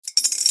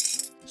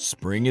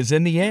Spring is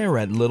in the air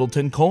at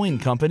Littleton Coin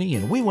Company,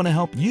 and we want to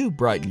help you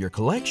brighten your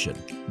collection.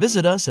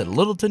 Visit us at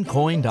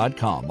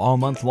littletoncoin.com all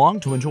month long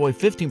to enjoy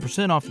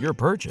 15% off your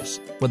purchase.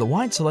 With a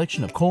wide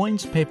selection of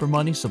coins, paper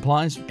money,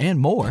 supplies, and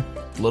more,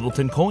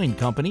 Littleton Coin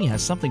Company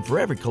has something for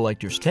every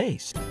collector's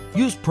taste.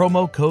 Use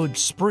promo code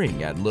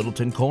SPRING at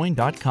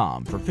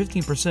littletoncoin.com for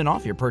 15%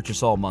 off your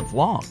purchase all month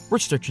long.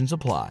 Restrictions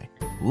apply.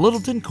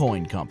 Littleton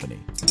Coin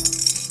Company.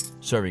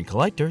 Serving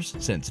collectors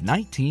since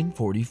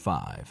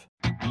 1945.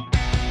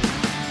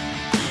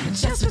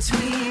 Just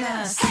between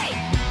us. Hey!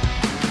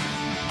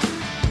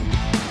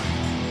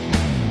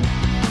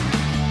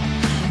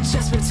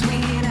 Just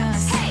between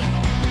us. Hey!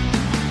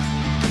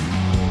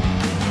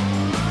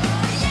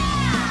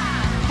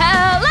 Yeah!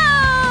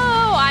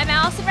 Hello! I'm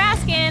Allison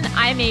Raskin.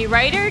 I'm a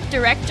writer,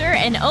 director,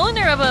 and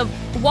owner of a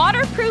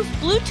waterproof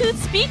Bluetooth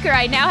speaker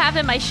I now have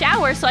in my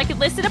shower so I could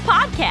listen to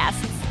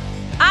podcasts.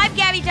 I'm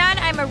Gabby Dunn.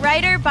 I'm a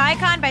writer,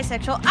 bicon,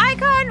 bisexual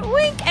icon,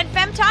 wink, and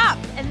femtop.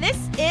 And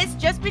this is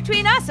Just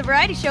Between Us, a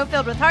variety show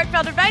filled with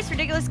heartfelt advice,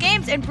 ridiculous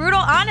games, and brutal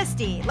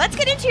honesty. Let's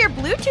get into your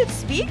Bluetooth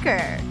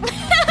speaker.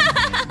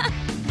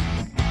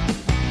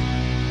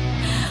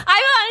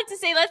 I wanted to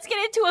say, let's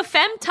get into a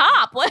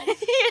femtop.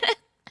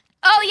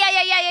 Oh,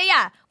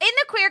 yeah. In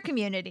the queer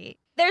community,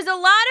 there's a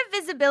lot of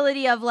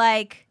visibility of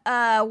like,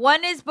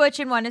 one is butch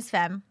and one is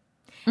femme.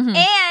 Mm-hmm.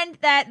 And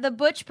that the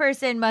butch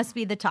person must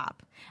be the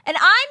top. And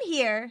I'm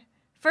here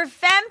for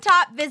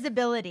femtop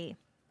visibility.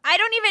 I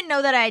don't even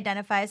know that I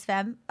identify as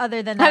femme,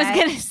 other than that I was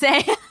going to say.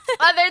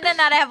 Other than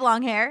that, I have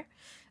long hair.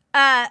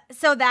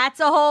 So that's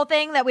a whole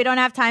thing that we don't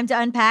have time to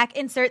unpack.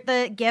 Insert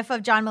the gif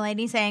of John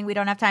Mulaney saying we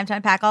don't have time to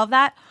unpack all of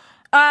that.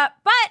 But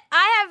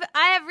I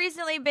have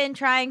recently been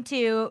trying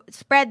to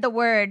spread the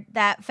word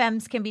that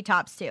femmes can be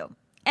tops too.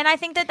 And I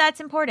think that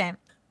that's important.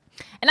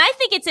 And I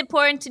think it's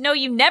important to know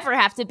you never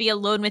have to be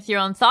alone with your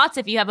own thoughts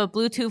if you have a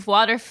Bluetooth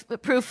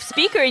waterproof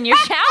speaker in your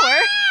shower.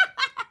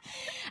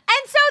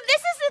 And so this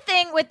is the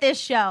thing with this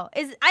show,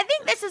 is I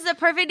think this is a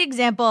perfect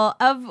example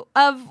of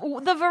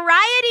the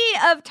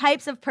variety of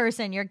types of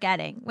person you're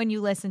getting when you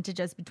listen to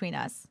Just Between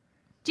Us.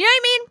 Do you know what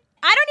I mean?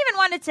 I don't even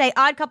want to say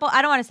odd couple.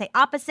 I don't want to say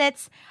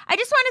opposites. I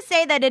just want to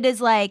say that it is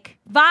like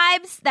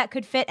vibes that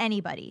could fit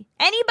anybody.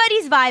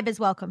 Anybody's vibe is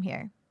welcome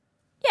here.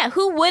 Yeah,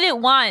 who wouldn't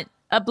want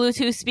a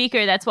Bluetooth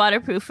speaker that's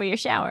waterproof for your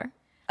shower?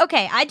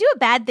 Okay, I do a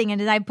bad thing,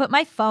 and I put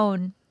my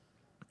phone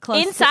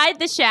close inside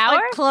the shower,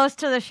 like close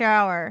to the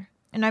shower,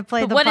 and I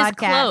play the what podcast. Is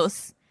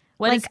close?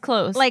 What is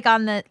close? Like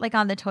on the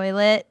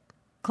toilet,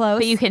 close.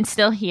 But you can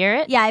still hear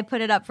it. Yeah, I put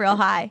it up real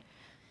high.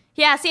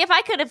 Yeah, see, if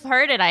I could have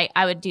heard it,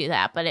 I would do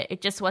that, but it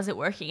just wasn't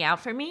working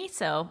out for me.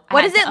 So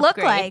what does it look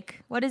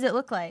like? What does it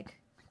look like?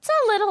 It's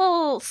a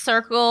little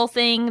circle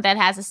thing that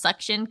has a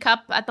suction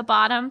cup at the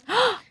bottom.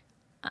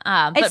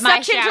 It's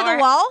suction to the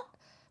wall?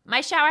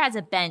 My shower has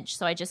a bench,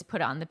 so I just put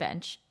it on the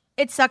bench.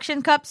 It's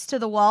suction cups to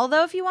the wall,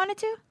 though, if you wanted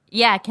to?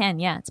 Yeah, it can.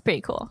 Yeah, it's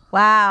pretty cool.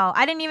 Wow.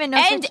 I didn't even know.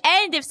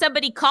 And if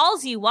somebody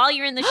calls you while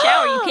you're in the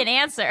shower, you can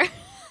answer.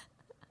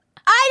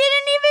 I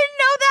didn't even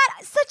know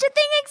that such a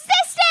thing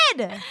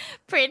existed.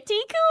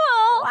 Pretty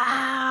cool.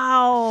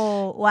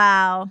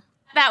 Wow.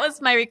 That was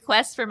my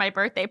request for my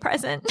birthday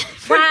present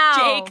for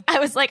Jake. I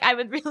was like,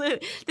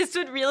 this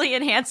would really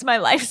enhance my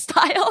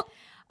lifestyle.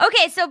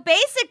 Okay, so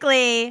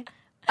basically,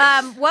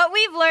 what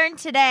we've learned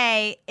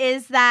today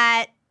is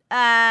that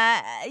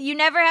you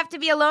never have to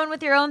be alone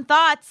with your own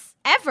thoughts,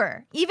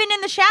 ever. Even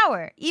in the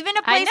shower. Even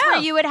a place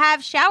where you would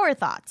have shower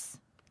thoughts.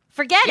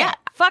 Forget it.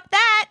 Fuck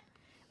that.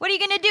 What are you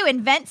going to do?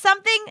 Invent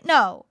something?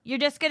 No. You're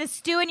just going to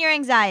stew in your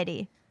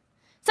anxiety.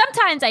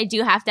 Sometimes I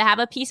do have to have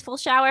a peaceful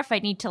shower if I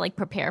need to, like,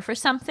 prepare for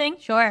something.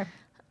 Sure.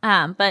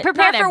 But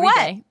prepare not for every what?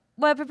 day.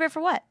 Well, prepare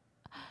for what?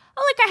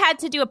 Oh, like I had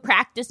to do a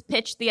practice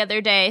pitch the other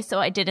day, so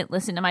I didn't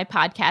listen to my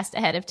podcast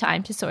ahead of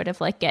time to sort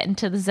of like get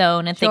into the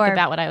zone and think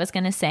about what I was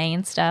going to say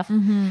and stuff.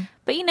 Mm-hmm.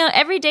 But,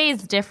 every day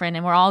is different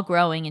and we're all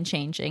growing and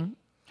changing.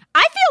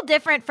 I feel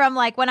different from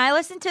like when I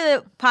listened to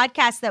the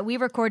podcast that we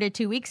recorded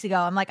 2 weeks ago.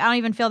 I'm like, I don't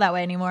even feel that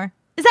way anymore.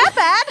 Is that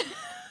bad?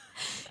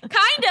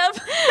 Kind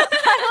of.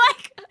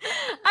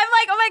 I'm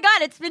like, oh my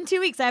God, it's been 2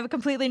 weeks. I have a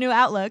completely new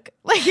outlook.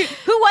 Like,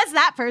 who was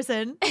that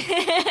person?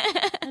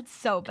 That's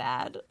so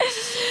bad.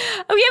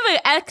 We have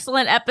an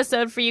excellent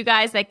episode for you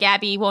guys that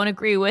Gabby won't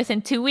agree with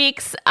in 2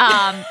 weeks.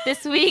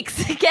 This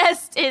week's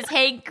guest is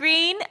Hank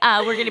Green.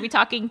 We're going to be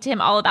talking to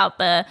him all about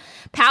the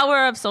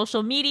power of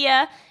social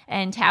media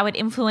and how it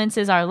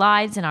influences our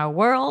lives and our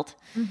world.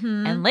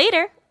 Mm-hmm. And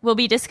later, we'll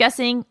be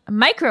discussing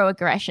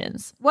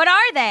microaggressions. What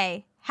are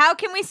they? How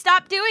can we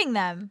stop doing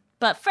them?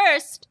 But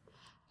first,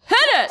 hit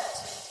it!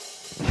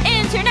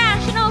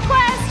 International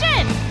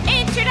question!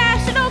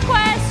 International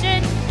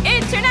question!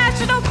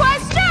 International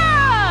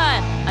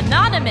question!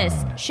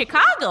 Anonymous,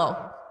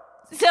 Chicago.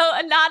 So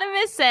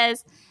Anonymous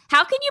says,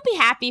 how can you be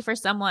happy for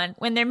someone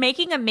when they're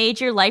making a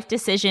major life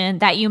decision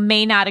that you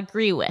may not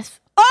agree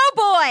with? Oh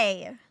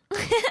boy!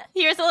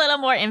 Here's a little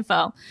more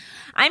info.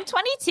 I'm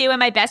 22 and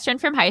my best friend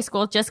from high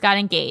school just got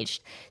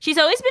engaged. She's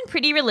always been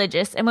pretty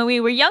religious, and when we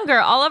were younger,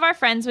 all of our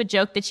friends would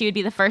joke that she would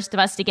be the first of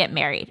us to get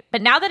married.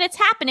 But now that it's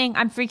happening,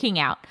 I'm freaking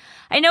out.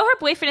 I know her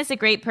boyfriend is a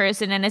great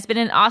person and has been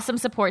an awesome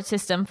support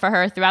system for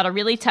her throughout a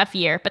really tough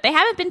year, but they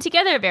haven't been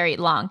together very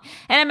long,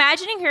 and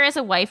imagining her as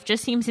a wife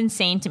just seems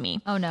insane to me.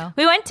 Oh, no.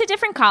 We went to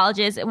different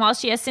colleges, and while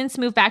she has since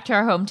moved back to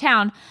her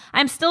hometown,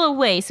 I'm still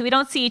away, so we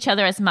don't see each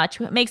other as much,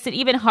 which makes it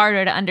even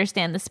harder to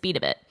understand the speed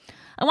of it.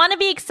 I want to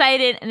be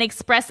excited and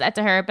express that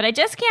to her, but I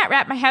just can't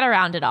wrap my head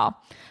around it all.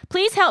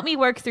 Please help me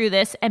work through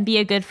this and be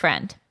a good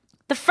friend.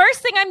 The first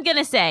thing I'm going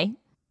to say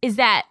is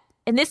that,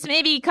 and this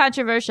may be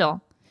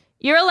controversial,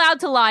 you're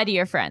allowed to lie to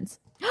your friends.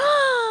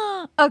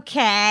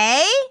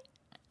 Okay.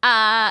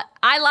 I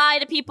lie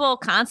to people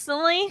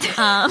constantly.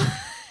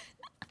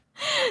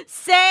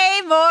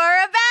 Say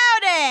more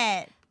about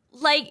it.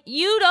 Like,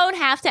 you don't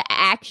have to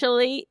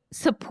actually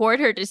support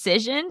her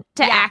decision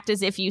to act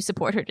as if you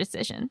support her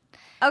decision.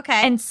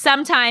 Okay. And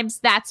sometimes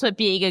that's what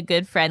being a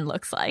good friend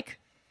looks like.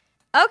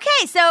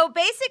 Okay, so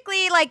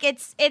basically, like,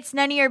 it's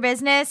none of your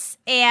business,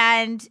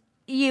 and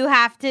you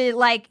have to,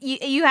 like,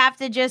 you have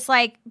to just,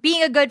 like,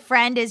 being a good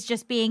friend is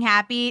just being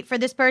happy for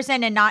this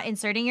person and not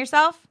inserting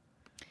yourself?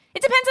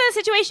 It depends on the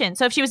situation.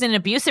 So if she was in an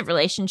abusive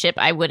relationship,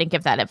 I wouldn't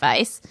give that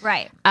advice.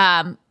 Right.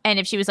 And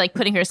if she was, like,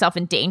 putting herself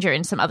in danger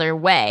in some other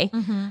way.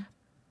 Mm-hmm.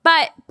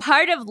 But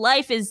part of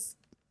life is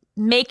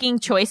making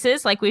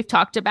choices, like we've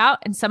talked about,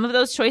 and some of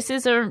those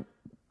choices are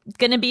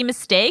going to be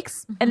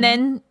mistakes, and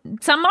then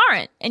some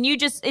aren't. And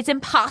it's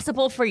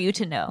impossible for you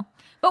to know.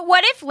 But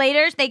what if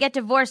later they get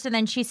divorced and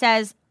then she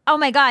says, oh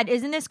my God,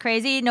 isn't this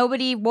crazy?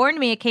 Nobody warned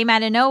me. It came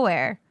out of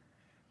nowhere.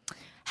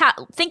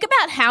 Think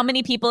about how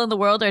many people in the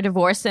world are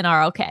divorced and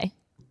are okay.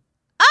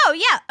 Oh,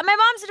 yeah. My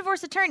mom's a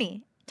divorce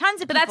attorney.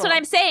 Tons of people. But that's what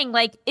I'm saying.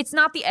 Like, it's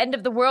not the end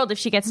of the world if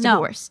she gets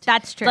divorced.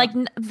 That's true. Like,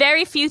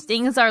 very few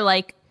things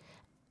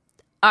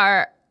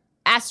are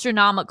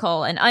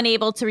astronomical and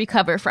unable to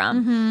recover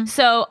from. Mm-hmm.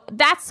 So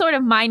that's sort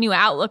of my new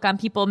outlook on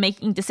people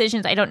making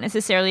decisions I don't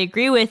necessarily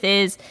agree with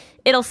is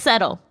it'll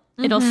settle.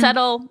 Mm-hmm. It'll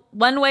settle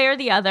one way or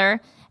the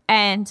other.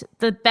 And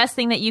the best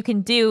thing that you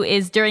can do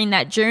is during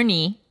that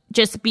journey,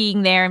 just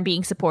being there and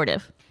being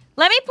supportive.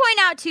 Let me point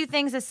out two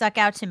things that stuck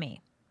out to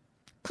me.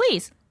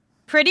 Please.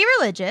 Pretty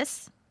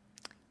religious.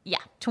 Yeah.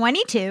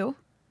 22.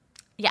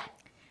 Yeah.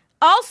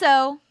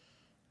 Also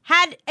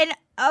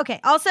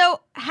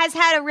has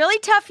had a really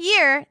tough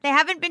year. They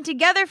haven't been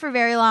together for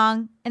very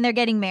long, and they're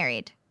getting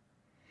married.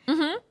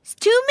 Mm-hmm.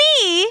 To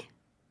me,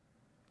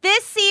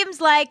 this seems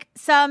like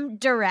some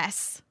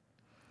duress.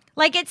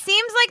 Like, it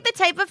seems like the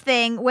type of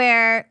thing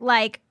where,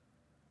 like,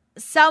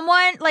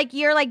 someone, like,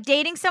 you're, like,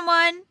 dating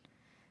someone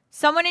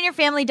in your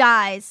family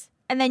dies,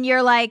 and then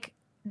you're like,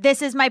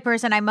 this is my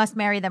person, I must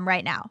marry them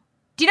right now.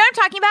 Do you know what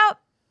I'm talking about?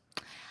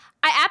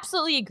 I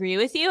absolutely agree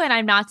with you, and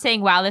I'm not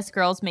saying, wow, this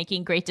girl's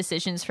making great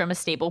decisions from a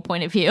stable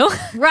point of view.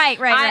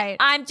 Right.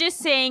 I'm just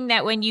saying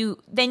that when you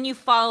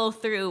follow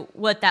through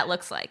what that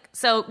looks like.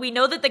 So we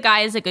know that the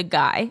guy is a good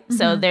guy. Mm-hmm.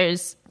 So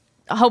there's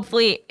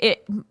hopefully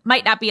it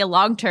might not be a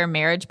long-term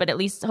marriage, but at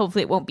least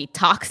hopefully it won't be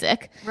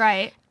toxic.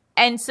 Right.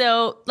 And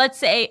so let's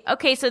say,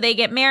 okay, so they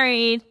get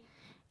married,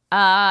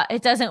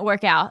 it doesn't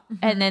work out,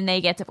 and then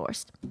they get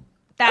divorced.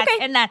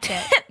 And that's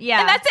it. Yeah.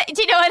 And that's it.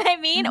 Do you know what I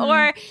mean? Mm-hmm.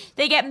 Or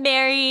they get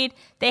married,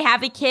 they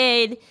have a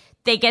kid,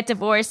 they get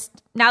divorced.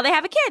 Now they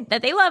have a kid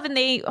that they love and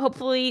they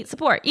hopefully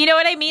support. You know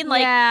what I mean?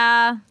 Like,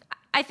 yeah.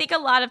 I think a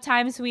lot of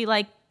times we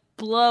like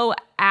blow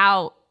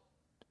out.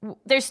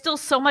 There's still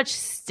so much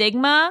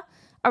stigma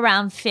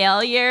around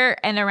failure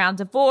and around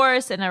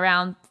divorce and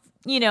around,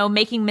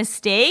 making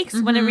mistakes,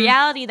 when in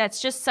reality,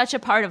 that's just such a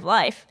part of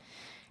life.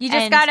 You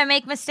just got to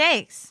make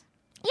mistakes.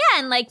 Yeah.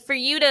 And like for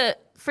you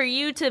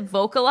to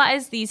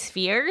vocalize these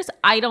fears,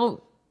 I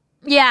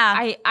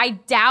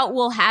doubt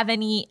will have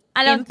any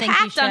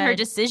impact on her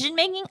decision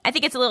making. I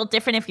think it's a little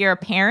different if you're a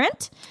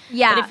parent.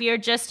 Yeah. But if you're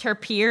just her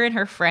peer and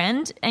her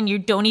friend and you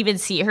don't even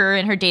see her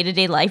in her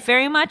day-to-day life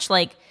very much,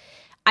 like,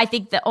 I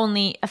think the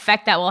only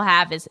effect that will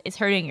have is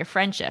hurting your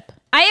friendship.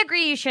 I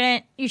agree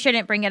you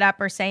shouldn't bring it up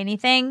or say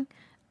anything.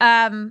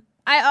 I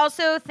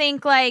also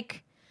think,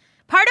 like,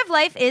 part of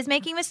life is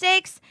making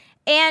mistakes,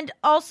 and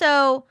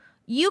also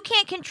you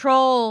can't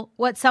control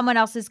what someone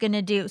else is going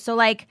to do. So,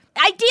 like,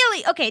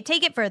 ideally, okay,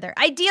 take it further.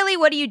 Ideally,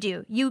 what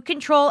do? You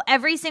control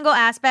every single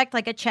aspect,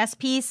 like a chess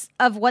piece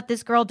of what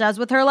this girl does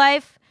with her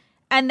life,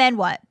 and then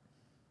what?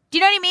 Do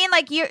you know what I mean?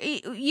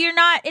 Like, you're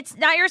not, it's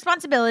not your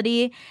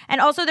responsibility.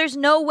 And also there's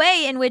no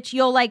way in which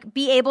you'll like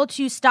be able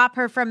to stop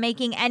her from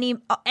making any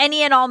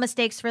and all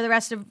mistakes for the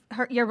rest of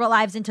your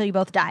lives until you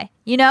both die,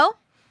 you know?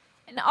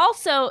 And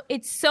also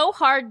it's so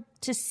hard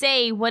to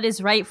say what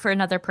is right for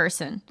another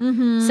person.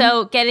 Mm-hmm.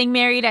 So getting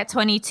married at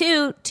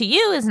 22 to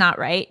you is not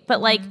right, but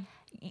like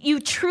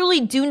you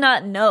truly do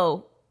not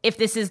know if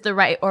this is the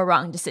right or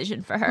wrong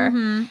decision for her.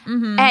 Mm-hmm.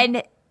 Mm-hmm.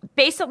 And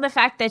based on the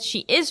fact that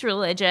she is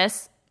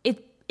religious,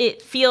 it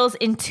feels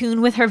in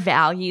tune with her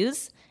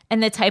values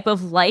and the type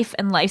of life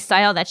and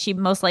lifestyle that she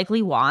most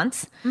likely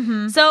wants.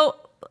 Mm-hmm. So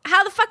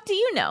how the fuck do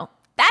you know?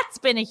 that's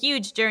been a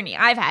huge journey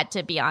I've had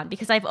to be on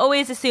because I've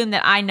always assumed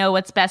that I know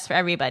what's best for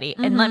everybody.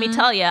 And let me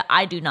tell you,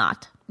 I do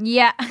not.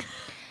 Yeah.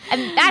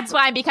 And that's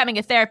why I'm becoming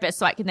a therapist,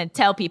 so I can then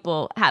tell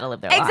people how to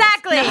live their lives.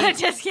 Exactly. No,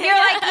 just kidding. You're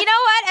like, you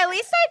know what? At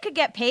least I could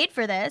get paid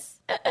for this.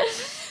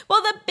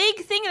 Well, the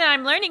big thing that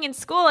I'm learning in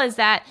school is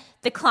that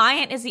the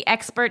client is the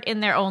expert in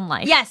their own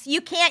life. Yes,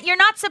 you're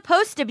not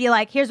supposed to be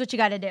like, here's what you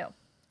got to do.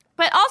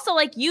 But also,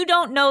 like, you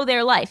don't know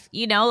their life,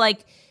 you know?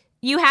 Like,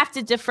 you have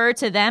to defer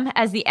to them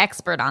as the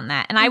expert on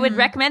that. And I would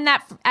recommend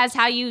that as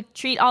how you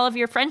treat all of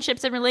your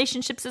friendships and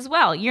relationships as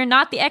well. You're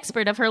not the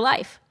expert of her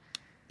life.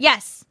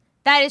 Yes,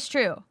 that is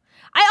true.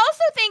 I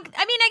also think,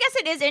 I guess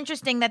it is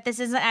interesting that this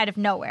isn't out of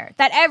nowhere,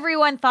 that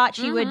everyone thought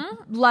she would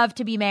love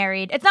to be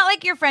married. It's not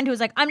like your friend who's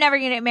like, I'm never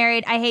going to get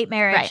married. I hate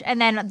marriage. Right. And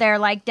then their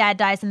like dad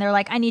dies and they're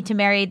like, I need to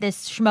marry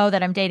this schmo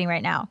that I'm dating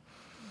right now.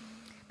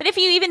 But if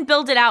you even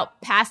build it out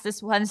past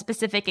this one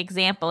specific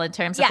example in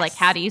terms of like,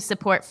 how do you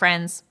support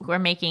friends who are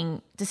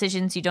making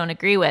decisions you don't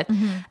agree with?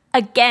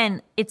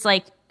 Again, it's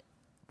like,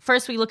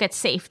 first we look at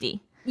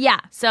safety. Yeah.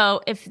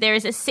 So if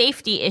there's a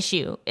safety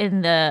issue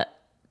in the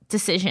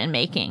decision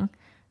making,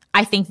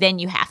 I think then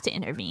you have to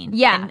intervene.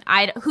 Yeah.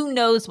 And who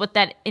knows what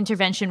that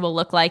intervention will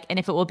look like and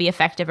if it will be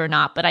effective or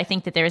not. But I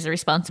think that there's a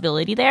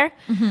responsibility there.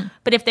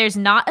 But if there's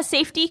not a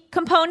safety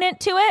component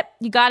to it,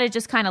 you got to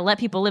just kind of let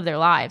people live their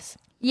lives.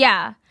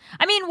 Yeah.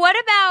 I mean, what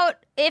about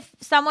if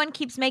someone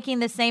keeps making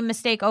the same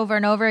mistake over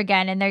and over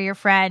again and they're your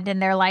friend and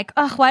they're like,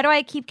 oh, why do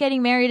I keep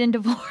getting married and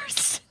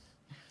divorced?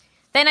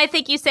 Then I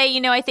think you say,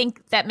 I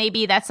think that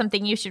maybe that's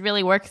something you should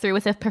really work through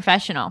with a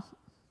professional.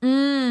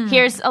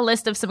 Here's a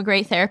list of some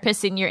great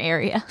therapists in your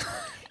area.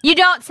 You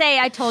don't say,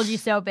 I told you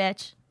so,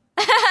 bitch.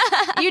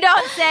 You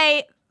don't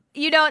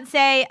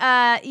say,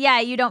 yeah,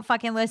 you don't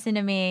fucking listen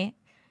to me.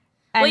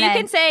 And you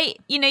can say,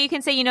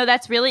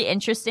 that's really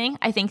interesting.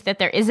 I think that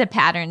there is a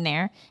pattern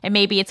there, and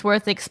maybe it's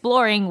worth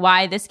exploring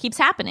why this keeps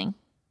happening.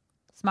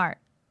 Smart.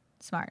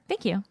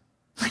 Thank you.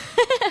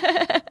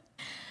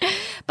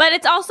 But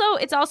it's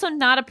also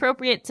not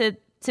appropriate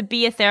to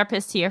be a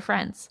therapist to your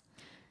friends.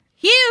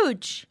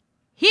 Huge.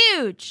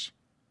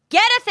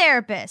 Get a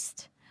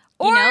therapist.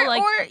 Or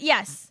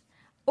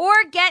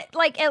get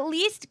at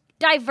least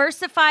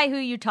diversify who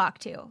you talk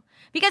to.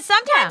 Because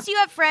sometimes you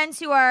have friends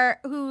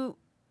who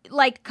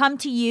come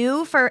to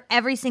you for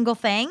every single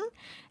thing.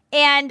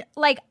 And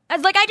I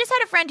just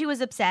had a friend who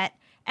was upset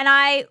and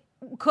I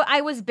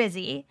was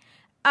busy.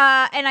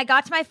 And I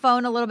got to my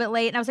phone a little bit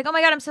late and I was like, oh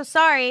my God, I'm so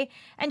sorry.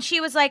 And she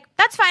was like,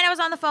 that's fine. I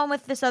was on the phone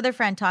with this other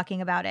friend talking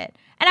about it.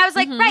 And I was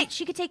like, right,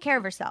 she could take care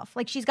of herself.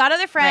 Like, she's got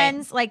other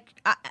friends. Right.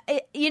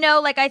 I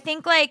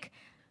think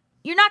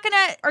you're not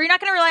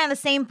gonna rely on the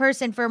same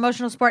person for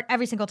emotional support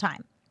every single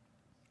time.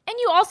 And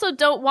you also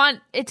don't want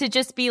it to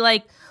just be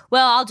like,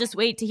 well, I'll just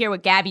wait to hear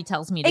what Gabby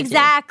tells me to do.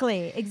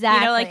 Exactly.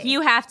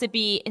 You have to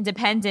be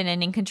independent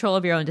and in control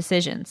of your own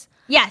decisions.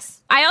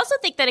 Yes. I also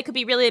think that it could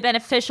be really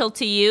beneficial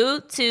to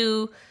you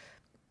to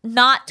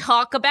not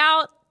talk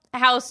about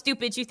how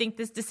stupid you think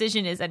this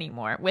decision is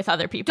anymore with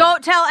other people.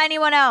 Don't tell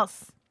anyone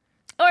else.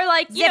 Or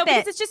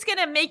because it's just going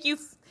to make you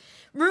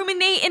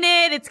ruminate in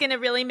it. It's going to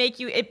really make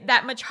you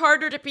that much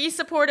harder to be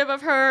supportive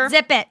of her.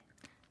 Zip it.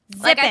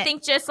 I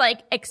think just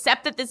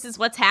accept that this is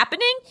what's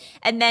happening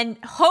and then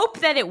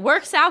hope that it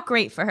works out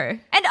great for her.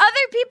 And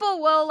other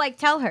people will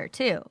tell her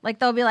too.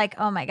 They'll be like,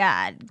 oh my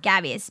God,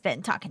 Gabby has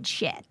been talking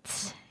shit,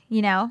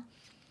 Yeah,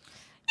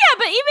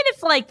 but even if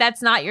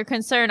that's not your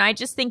concern, I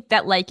just think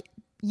that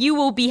you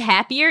will be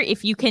happier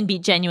if you can be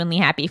genuinely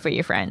happy for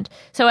your friend.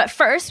 So at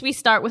first we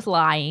start with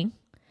lying.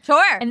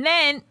 Sure. And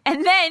then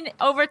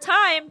over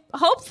time,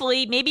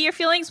 hopefully, maybe your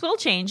feelings will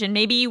change and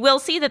maybe you will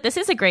see that this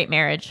is a great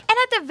marriage. And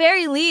at the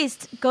very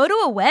least, go to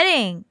a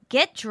wedding,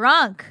 get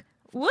drunk,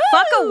 Woo!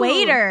 Fuck a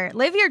waiter,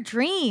 live your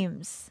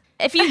dreams.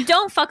 If you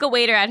don't fuck a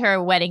waiter at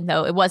her wedding,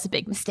 though, it was a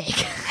big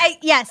mistake.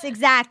 Yes,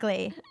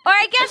 exactly. Or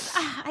I guess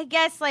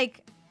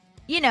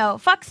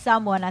fuck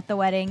someone at the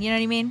wedding. You know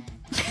what I mean?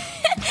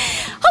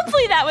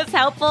 Hopefully that was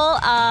helpful.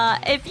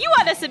 If you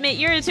want to submit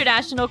your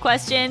international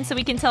question so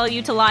we can tell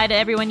you to lie to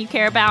everyone you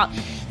care about,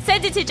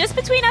 send it to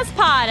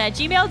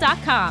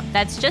justbetweenuspod@gmail.com.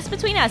 That's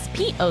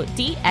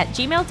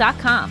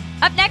justbetweenuspod@gmail.com.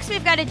 Up next,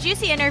 we've got a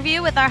juicy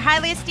interview with our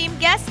highly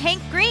esteemed guest,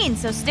 Hank Green,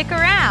 so stick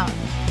around.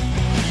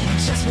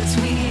 Just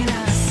between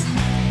us.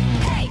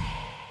 Hey.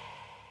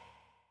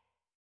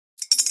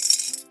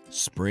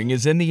 Spring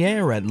is in the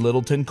air at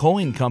Littleton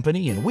Coin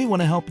Company, and we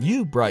want to help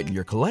you brighten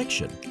your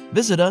collection.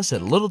 Visit us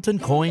at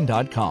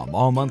littletoncoin.com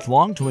all month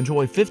long to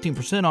enjoy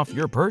 15% off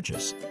your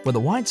purchase. With a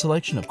wide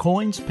selection of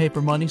coins, paper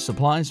money,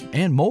 supplies,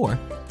 and more,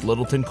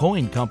 Littleton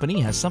Coin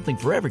Company has something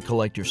for every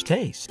collector's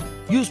taste.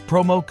 Use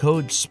promo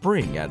code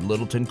SPRING at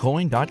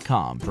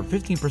littletoncoin.com for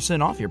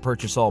 15% off your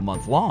purchase all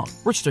month long.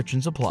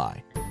 Restrictions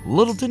apply.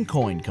 Littleton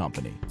Coin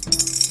Company.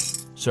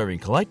 Serving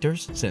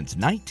collectors since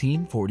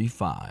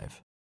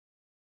 1945.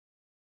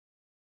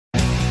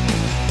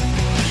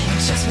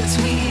 Just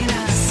between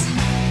us.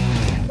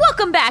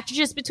 Welcome back, to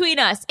Just Between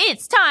Us.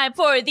 It's time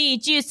for the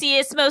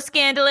juiciest, most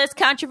scandalous,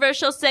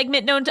 controversial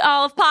segment known to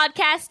all of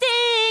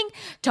podcasting.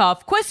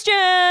 Tough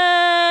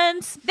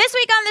questions. This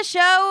week on the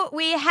show,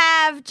 we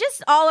have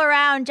just all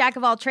around jack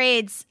of all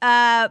trades.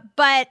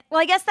 But, well,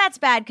 I guess that's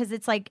bad because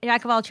it's like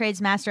jack of all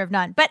trades, master of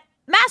none. But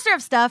master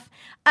of stuff,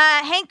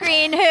 Hank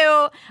Green,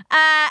 who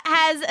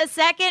has a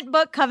second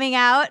book coming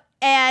out.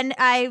 And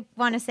I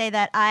want to say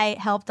that I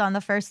helped on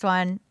the first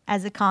one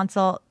as a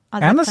consult.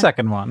 And the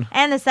second one.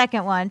 And the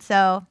second one.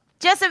 So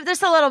just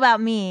a little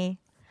about me.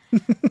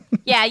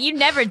 Yeah, you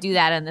never do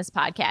that on this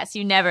podcast.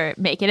 You never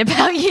make it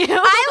about you.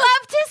 I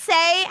love to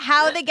say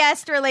how the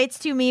guest relates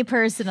to me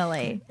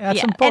personally.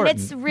 That's important. And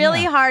it's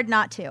really hard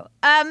not to.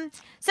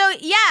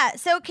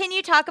 So can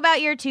you talk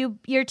about your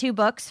two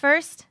books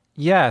first?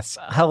 Yes.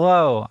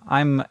 Hello.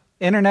 I'm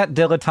internet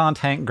dilettante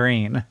Hank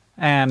Green,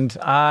 and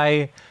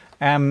I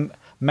am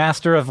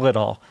master of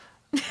little.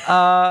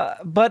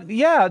 But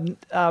yeah,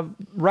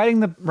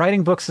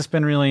 writing books has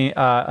been really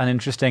an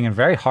interesting and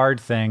very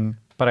hard thing,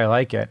 but I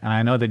like it. And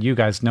I know that you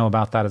guys know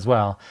about that as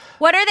well.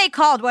 What are they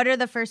called? What are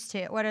the first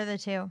two? What are the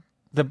two?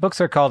 The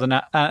books are called an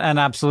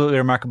Absolutely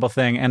Remarkable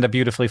Thing and A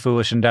Beautifully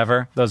Foolish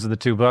Endeavor. Those are the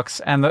two books.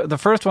 And the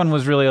first one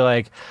was really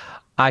like,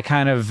 I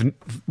kind of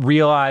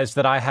realized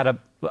that I had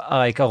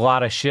a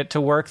lot of shit to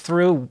work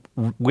through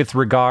with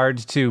regard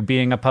to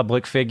being a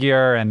public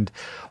figure and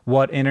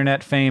what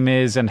internet fame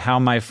is and how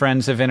my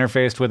friends have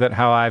interfaced with it,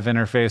 how I've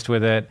interfaced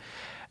with it.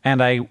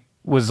 And I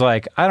was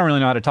like, I don't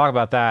really know how to talk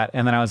about that.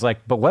 And then I was like,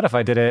 but what if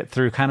I did it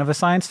through kind of a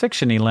science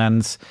fiction-y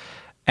lens?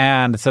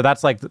 And so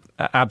that's like the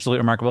Absolutely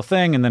Remarkable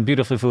Thing. And then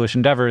Beautifully Foolish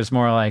Endeavor is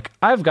more like,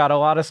 I've got a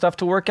lot of stuff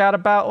to work out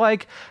about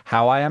like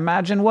how I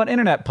imagine what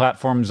internet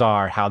platforms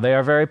are, how they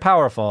are very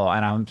powerful.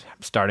 And I'm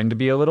starting to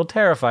be a little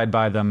terrified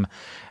by them.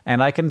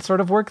 And I can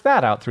sort of work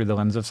that out through the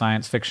lens of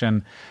science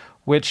fiction,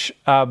 which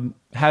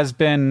has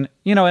been,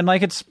 and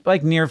like it's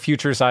like near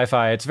future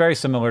sci-fi. It's very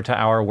similar to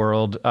our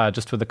world,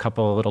 just with a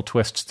couple of little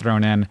twists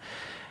thrown in.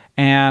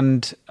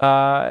 And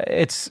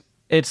it's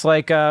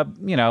like,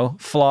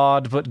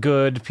 flawed but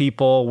good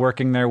people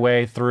working their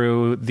way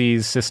through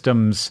these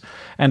systems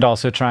and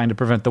also trying to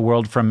prevent the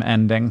world from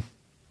ending,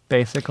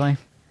 basically.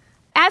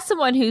 As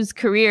someone whose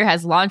career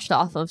has launched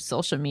off of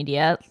social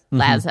media,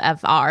 as of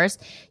ours,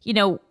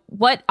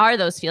 what are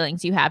those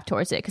feelings you have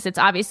towards it? Because it's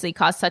obviously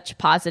caused such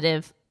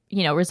positive,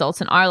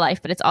 results in our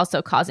life, but it's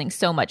also causing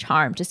so much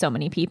harm to so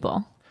many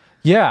people.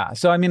 Yeah.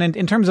 So, I mean,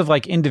 in terms of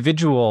like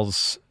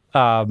individuals,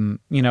 and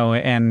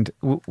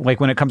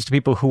like when it comes to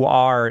people who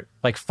are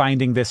like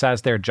finding this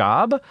as their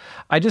job,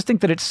 I just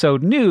think that it's so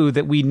new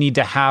that we need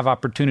to have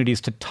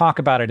opportunities to talk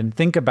about it and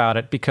think about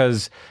it,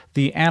 because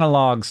the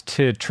analogs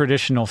to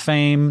traditional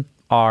fame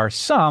are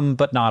some,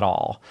 but not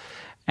all.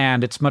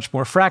 And it's much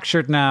more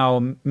fractured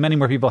now. Many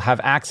more people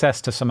have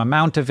access to some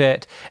amount of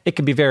it. It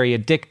can be very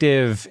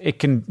addictive. It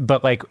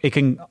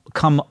can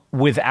come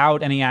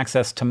without any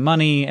access to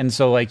money. And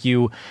so like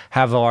you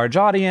have a large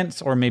audience,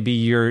 or maybe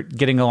you're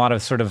getting a lot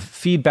of sort of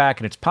feedback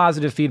and it's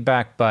positive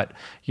feedback, but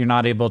you're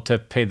not able to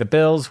pay the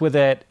bills with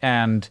it.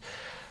 And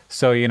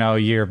so,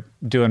 you're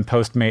doing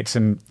Postmates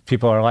and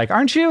people are like,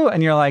 aren't you?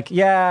 And you're like,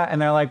 yeah. And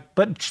they're like,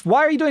 but why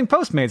are you doing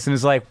Postmates? And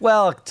it's like,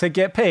 well, to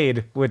get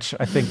paid, which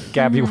I think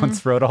Gabby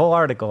once wrote a whole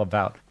article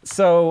about.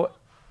 So,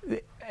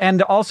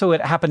 and also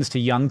it happens to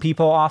young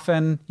people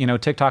often.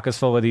 TikTok is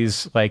full of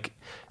these like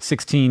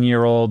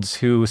 16-year-olds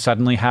who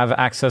suddenly have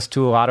access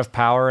to a lot of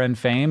power and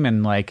fame.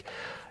 And like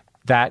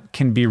that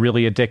can be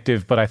really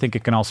addictive, but I think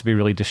it can also be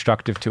really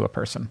destructive to a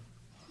person.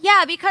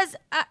 Yeah, because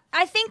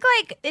I think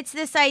like it's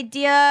this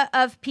idea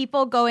of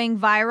people going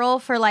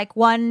viral for like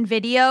one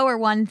video or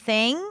one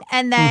thing,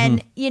 and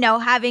then,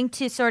 having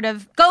to sort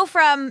of go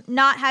from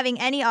not having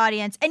any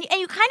audience. And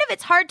you kind of,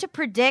 it's hard to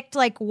predict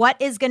like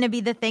what is going to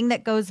be the thing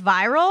that goes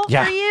viral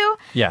for you.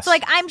 Yes. So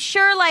like, I'm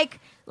sure like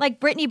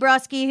Brittany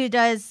Broski, who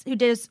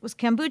was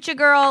Kombucha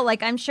Girl,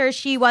 like I'm sure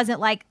she wasn't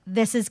like,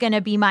 this is going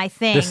to be my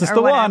thing this is or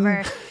the whatever.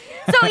 One.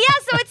 So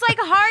it's like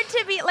hard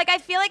to be like, I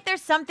feel like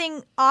there's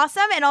something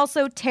awesome and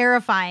also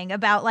terrifying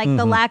about like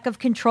the lack of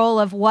control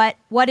of what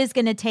is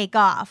going to take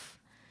off.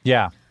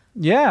 Yeah.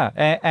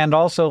 Yeah. And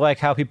also like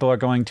how people are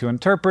going to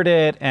interpret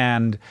it,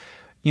 and,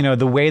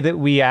 the way that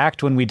we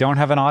act when we don't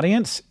have an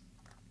audience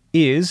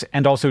is,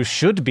 and also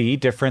should be,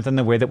 different than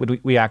the way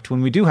that we act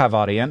when we do have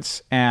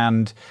audience.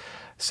 And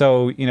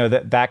so,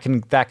 that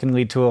can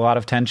lead to a lot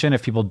of tension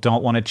if people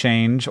don't want to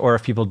change, or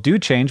if people do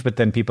change, but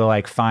then people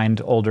like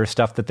find older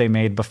stuff that they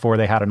made before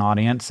they had an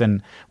audience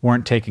and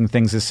weren't taking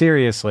things as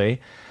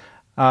seriously.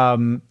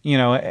 And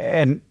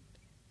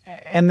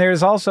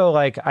there's also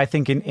like, I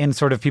think in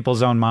sort of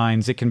people's own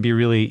minds, it can be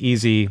really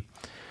easy,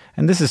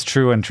 and this is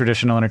true in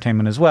traditional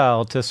entertainment as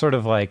well, to sort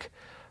of like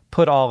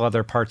put all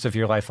other parts of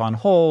your life on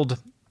hold,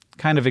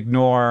 kind of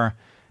ignore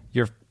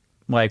your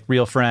like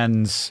real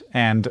friends,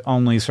 and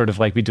only sort of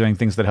like be doing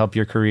things that help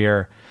your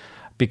career,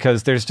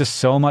 because there's just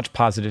so much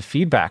positive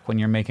feedback when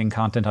you're making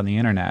content on the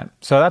internet.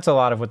 So that's a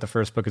lot of what the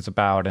first book is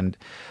about. And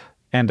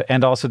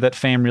also that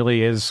fame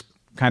really is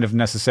kind of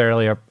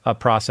necessarily a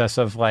process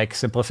of like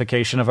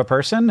simplification of a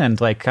person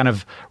and like kind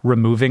of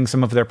removing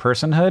some of their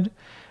personhood.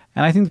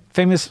 And I think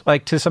famous,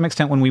 like to some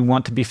extent, when we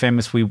want to be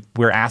famous,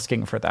 we're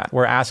asking for that.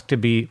 We're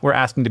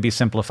asking to be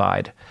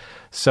simplified,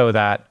 so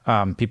that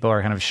people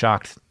are kind of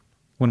shocked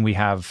when we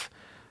have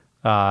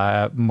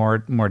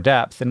more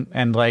depth.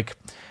 And like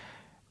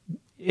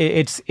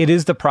it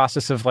is the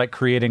process of like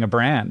creating a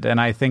brand.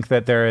 And I think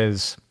that there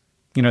is,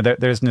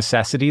 there's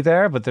necessity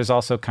there, but there's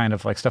also kind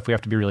of like stuff we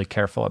have to be really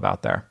careful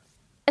about there.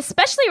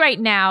 Especially right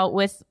now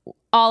with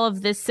all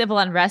of this civil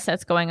unrest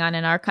that's going on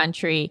in our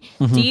country,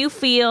 do you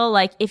feel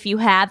like if you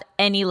have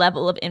any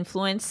level of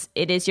influence,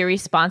 it is your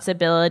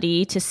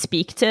responsibility to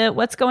speak to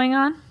what's going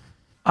on?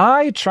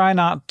 I try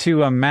not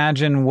to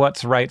imagine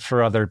what's right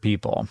for other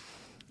people.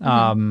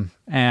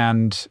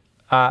 And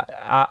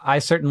I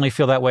certainly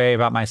feel that way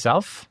about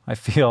myself. I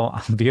feel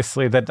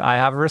obviously that I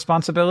have a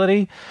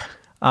responsibility.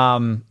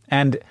 And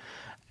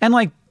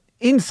like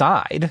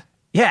inside,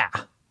 yeah,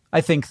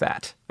 I think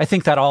that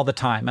all the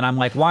time. And I'm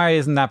like, why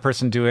isn't that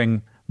person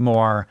doing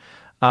more?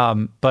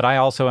 But I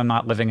also am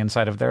not living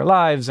inside of their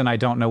lives, and I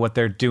don't know what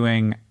they're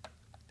doing,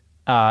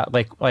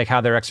 like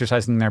how they're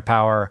exercising their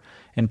power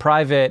in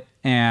private.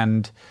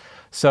 And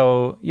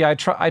so, yeah,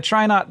 I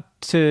try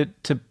not to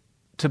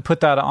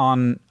put that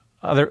on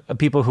other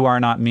people who are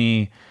not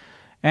me.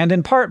 And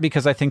in part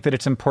because I think that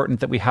it's important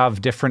that we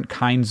have different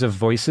kinds of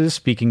voices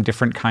speaking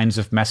different kinds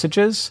of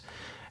messages.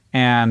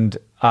 And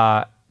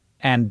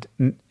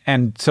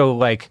so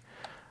like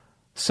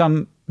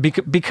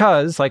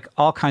because like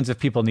all kinds of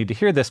people need to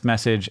hear this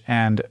message,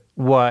 and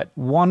what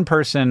one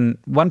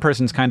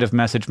person's kind of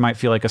message might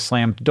feel like a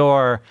slammed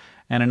door,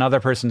 and another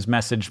person's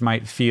message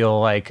might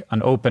feel like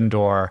an open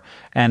door.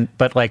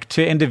 But like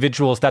to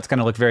individuals, that's going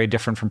to look very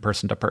different from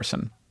person to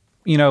person.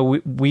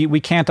 We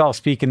can't all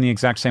speak in the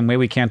exact same way.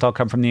 We can't all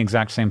come from the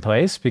exact same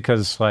place,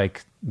 because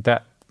like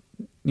that,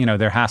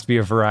 there has to be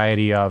a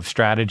variety of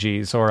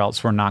strategies, or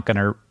else we're not going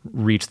to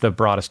reach the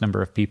broadest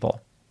number of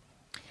people.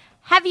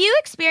 Have you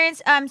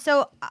experienced,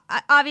 so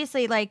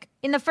obviously like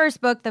in the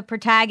first book, the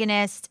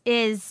protagonist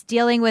is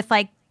dealing with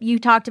like, you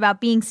talked about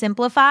being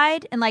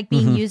simplified and like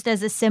being used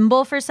as a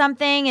symbol for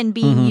something, and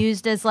being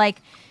used as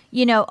like,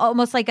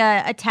 almost like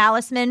a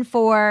talisman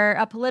for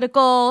a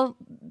political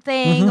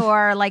thing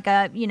or like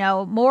a,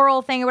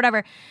 moral thing or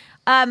whatever.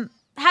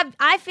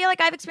 I feel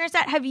like I've experienced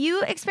that. Have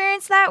you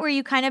experienced that, where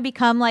you kind of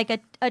become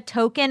like a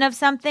token of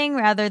something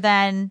rather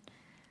than?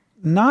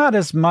 Not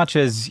as much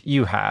as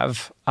you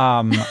have.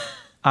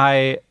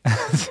 That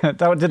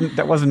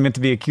wasn't meant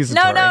to be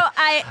accusatory.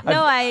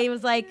 I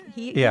was like,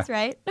 he's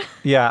right.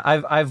 Yeah,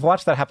 I've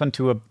watched that happen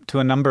to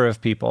a number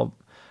of people,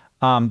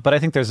 but I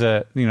think there's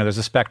a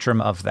spectrum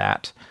of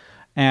that,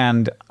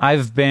 and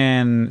I've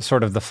been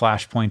sort of the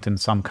flashpoint in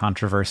some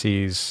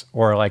controversies,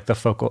 or like the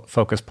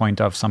focus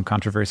point of some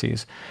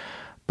controversies.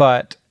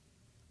 But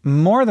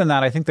more than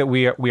that, I think that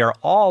we are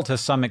all to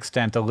some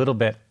extent a little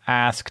bit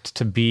asked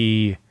to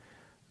be,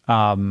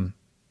 a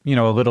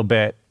little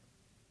bit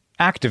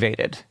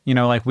activated.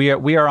 Like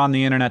we are on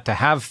the internet to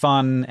have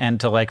fun and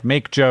to like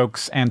make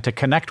jokes and to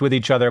connect with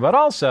each other, but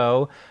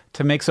also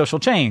to make social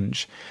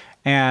change.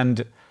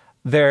 And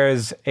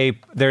there's a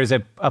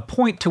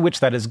point to which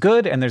that is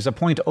good, and there's a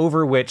point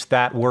over which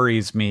that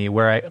worries me,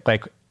 where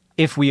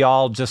if we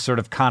all just sort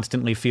of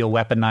constantly feel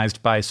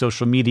weaponized by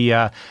social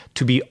media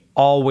to be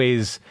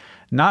always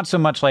not so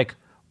much like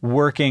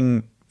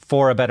working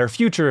for a better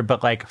future,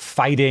 but like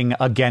fighting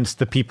against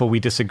the people we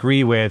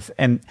disagree with,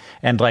 and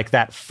like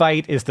that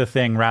fight is the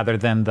thing rather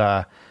than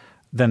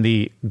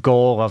the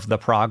goal of the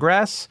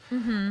progress,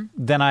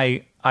 then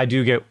I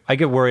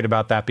get worried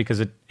about that,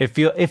 because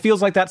it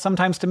feels like that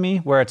sometimes to me,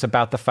 where it's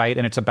about the fight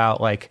and it's about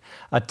like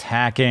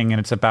attacking and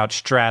it's about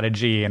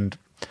strategy. And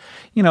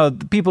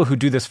the people who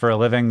do this for a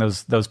living,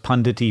 those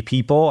pundity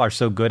people, are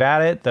so good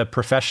at it, the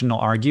professional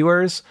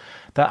arguers,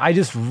 that I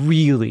just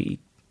really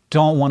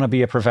don't want to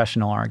be a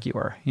professional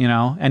arguer,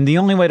 and the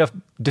only way to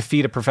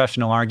defeat a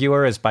professional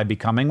arguer is by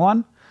becoming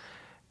one.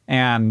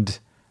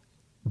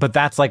 But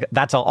that's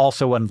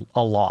also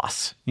a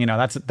loss,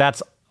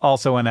 that's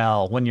also an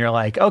L, when you're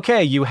like,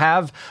 okay, you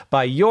have,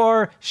 by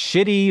your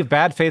shitty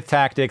bad faith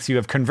tactics, you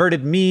have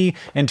converted me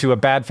into a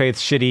bad faith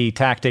shitty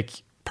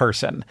tactic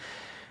person.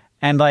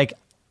 And like,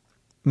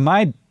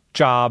 my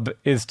job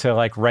is to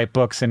like write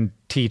books and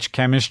teach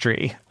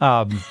chemistry,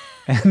 and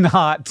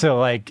not to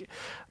like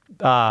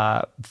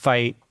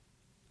fight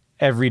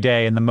every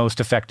day in the most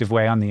effective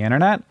way on the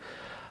internet.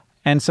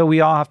 And so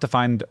we all have to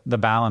find the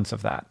balance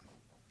of that.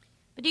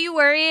 But do you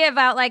worry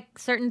about like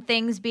certain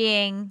things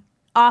being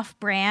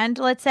off-brand,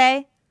 let's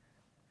say?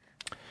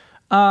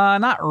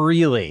 Not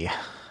really.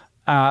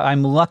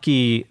 I'm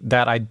lucky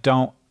that I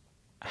don't.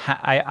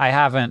 I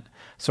haven't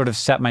sort of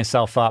set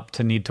myself up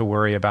to need to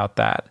worry about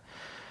that.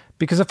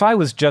 Because if I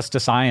was just a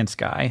science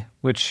guy,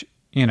 which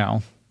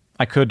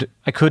I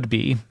could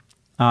be,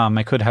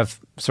 I could have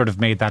sort of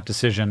made that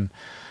decision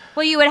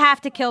Well, you would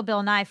have to kill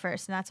Bill Nye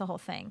first, and that's a whole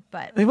thing.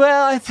 But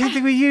Well, I think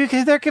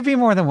there could be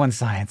more than one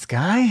science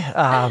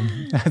guy.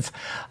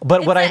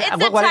 But what I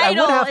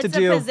would have to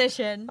do,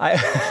 position.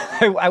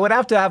 I would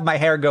have to have my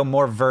hair go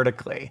more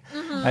vertically.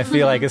 I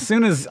feel like as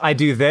soon as I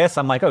do this,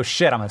 I'm like, oh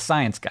shit, I'm a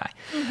science guy.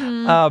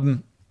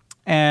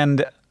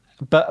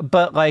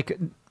 But like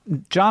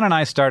John and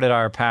I started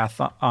our path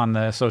on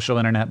the social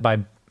internet by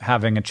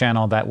having a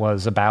channel that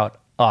was about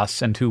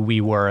us and who we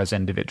were as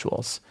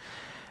individuals.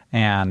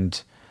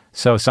 And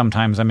so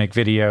sometimes I make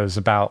videos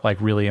about like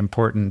really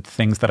important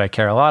things that I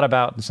care a lot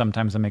about. And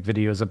sometimes I make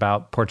videos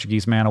about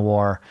Portuguese man of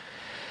war.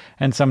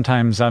 And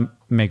sometimes I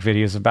make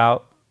videos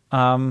about,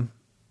 humping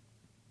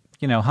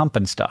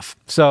stuff.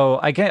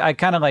 So I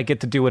kind of like get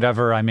to do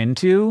whatever I'm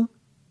into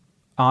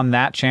on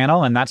that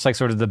channel. And that's like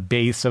sort of the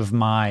base of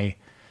my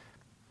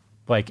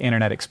like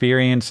internet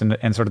experience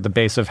and sort of the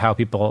base of how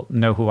people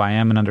know who I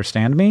am and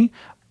understand me.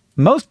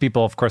 Most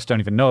people, of course, don't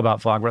even know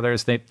about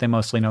Vlogbrothers. They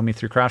mostly know me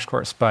through Crash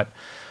Course. But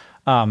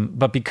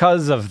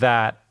because of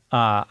that,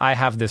 I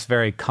have this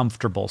very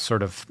comfortable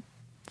sort of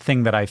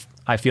thing that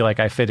I feel like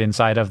I fit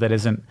inside of that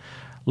isn't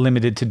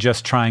limited to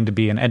just trying to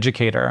be an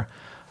educator.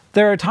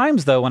 There are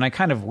times, though, when I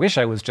kind of wish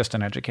I was just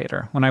an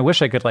educator, when I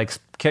wish I could like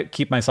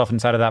keep myself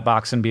inside of that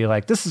box and be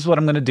like, this is what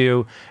I'm going to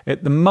do.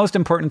 The most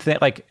important thing,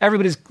 like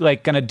everybody's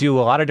like going to do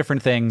a lot of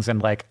different things. And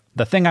like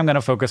the thing I'm going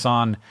to focus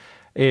on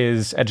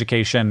is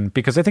education,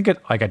 because I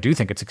do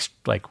think it's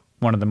like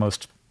one of the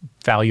most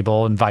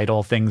valuable and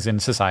vital things in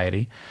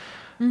society.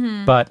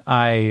 But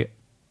I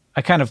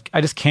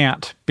just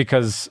can't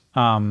because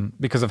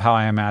of how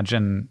I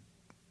imagine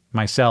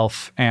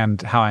myself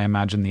and how I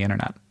imagine the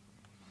internet.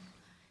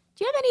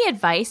 Do you have any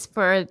advice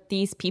for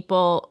these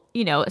people,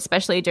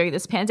 especially during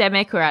this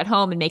pandemic, who are at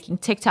home and making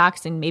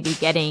TikToks and maybe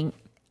getting,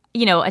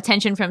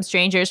 attention from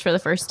strangers for the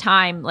first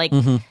time, like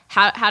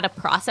how to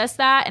process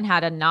that and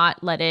how to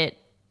not let it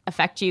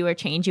affect you or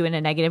change you in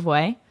a negative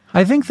way?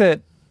 I think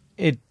that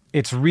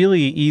it's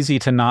really easy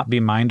to not be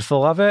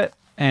mindful of it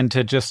and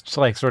to just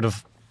like sort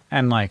of,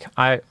 and like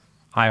I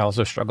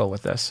also struggle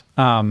with this,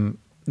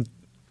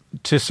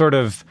 to sort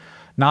of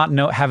not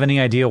have any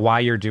idea why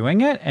you're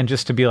doing it and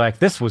just to be like,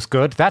 this was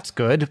good, that's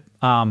good.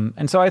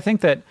 And so I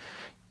think that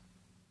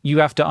you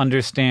have to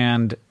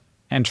understand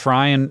and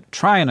try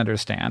and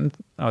understand,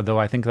 although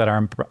I think that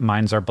our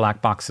minds are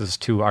black boxes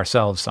to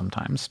ourselves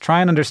sometimes.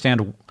 Try and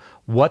understand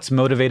what's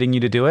motivating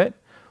you to do it,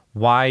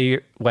 why,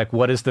 like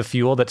what is the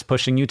fuel that's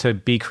pushing you to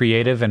be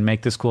creative and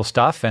make this cool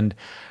stuff, and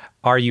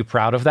are you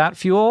proud of that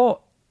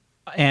fuel?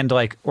 And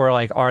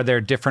are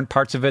there different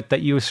parts of it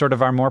that you sort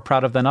of are more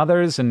proud of than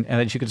others, and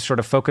that you could sort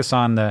of focus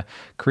on the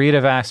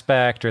creative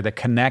aspect or the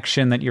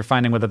connection that you're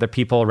finding with other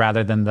people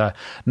rather than the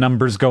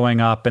numbers going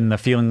up and the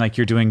feeling like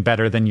you're doing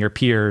better than your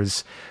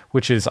peers,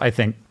 which is, I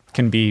think,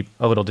 can be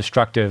a little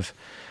destructive.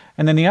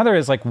 And then the other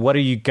is like, what are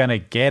you going to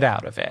get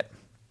out of it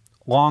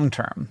long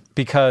term?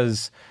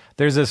 Because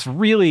there's this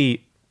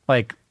really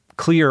like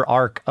clear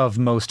arc of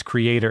most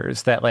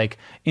creators that like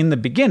in the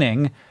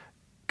beginning,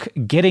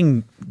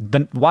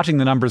 watching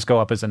the numbers go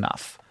up is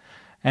enough.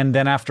 And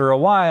then after a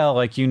while,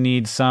 like you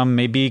need some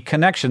maybe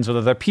connections with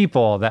other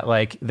people that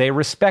like they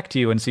respect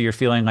you. And so you're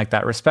feeling like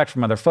that respect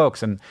from other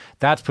folks, and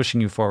that's pushing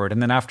you forward. And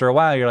then after a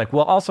while, you're like,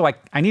 well, also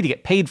I need to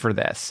get paid for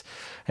this.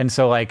 And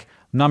so like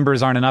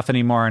numbers aren't enough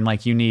anymore. And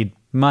like you need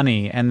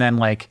money. And then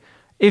like,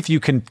 if you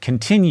can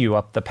continue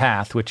up the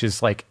path, which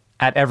is like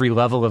at every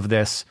level of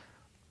this,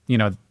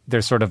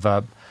 there's sort of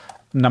a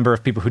number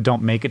of people who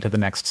don't make it to the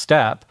next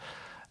step.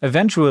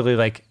 Eventually,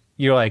 like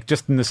you're like,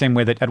 just in the same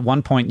way that at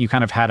one point you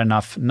kind of had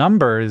enough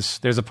numbers,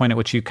 there's a point at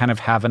which you kind of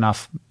have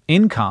enough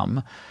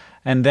income.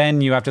 And then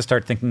you have to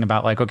start thinking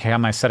about like, okay, how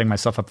am I setting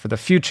myself up for the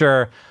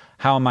future?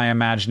 How am I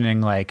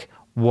imagining like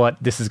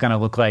what this is going to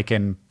look like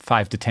in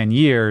 5 to 10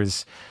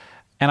 years?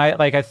 And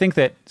I think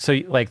that, so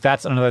like,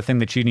 that's another thing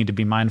that you need to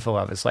be mindful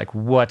of is like,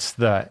 what's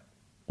the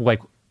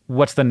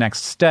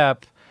next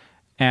step?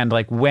 And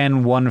like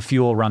when one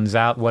fuel runs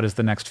out, what is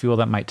the next fuel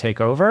that might take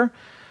over?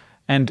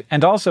 And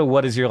also,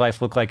 what does your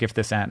life look like if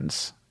this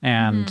ends?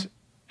 And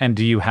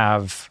do you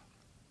have,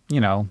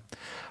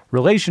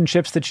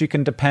 relationships that you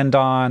can depend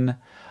on?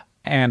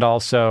 And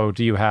also,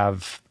 do you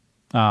have,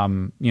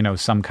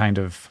 some kind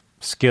of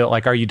skill?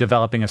 Like, are you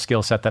developing a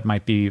skill set that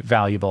might be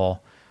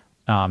valuable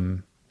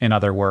in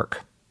other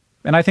work?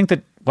 And I think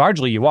that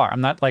largely you are.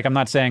 I'm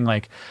not saying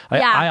like,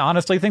 I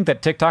honestly think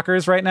that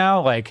TikTokers right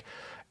now, like,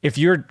 if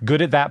you're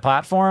good at that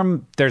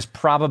platform, there's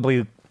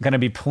probably going to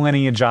be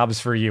plenty of jobs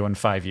for you in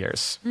 5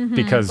 years.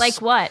 Because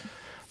like what?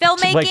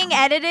 Filmmaking,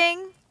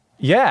 editing?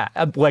 Yeah,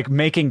 like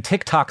making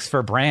TikToks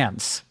for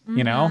brands,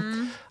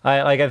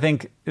 I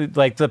think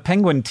like the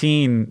Penguin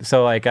Teen,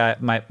 so like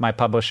my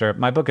publisher,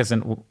 my book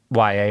isn't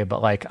YA,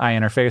 but like I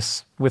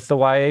interface with the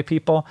YA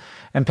people,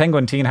 and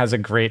Penguin Teen has a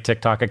great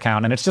TikTok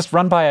account, and it's just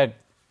run by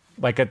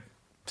a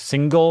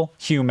single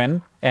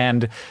human,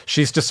 and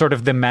she's just sort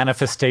of the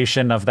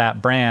manifestation of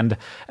that brand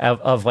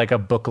of like a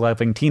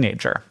book-loving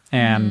teenager,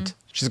 and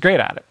she's great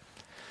at it.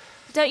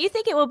 Don't you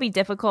think it will be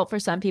difficult for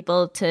some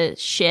people to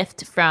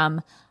shift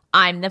from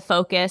I'm the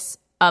focus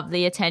of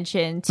the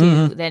attention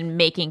to then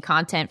making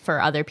content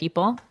for other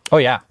people. Oh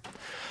yeah.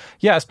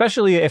 Yeah,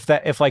 especially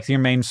if like your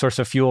main source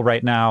of fuel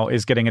right now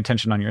is getting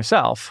attention on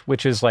yourself,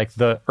 which is like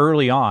the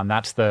early on,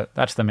 that's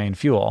the main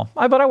fuel.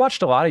 But I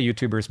watched a lot of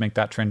YouTubers make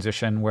that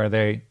transition where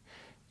they,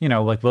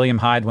 like William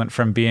Hyde went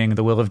from being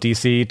the Will of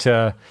DC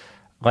to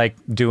like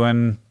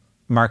doing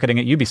marketing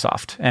at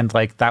Ubisoft, and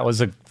like that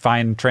was a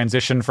fine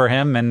transition for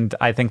him. And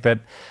I think that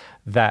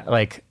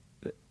like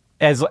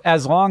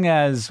as long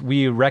as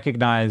we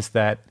recognize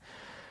that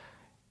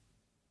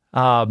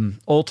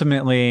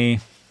ultimately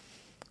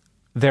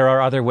there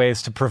are other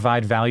ways to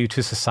provide value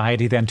to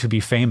society than to be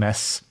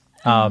famous.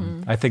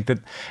 I think that,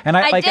 and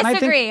I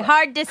disagree.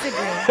 Hard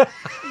disagree.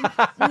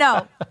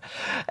 No.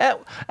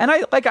 And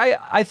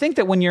I think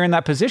that when you're in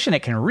that position,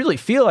 it can really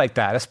feel like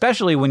that,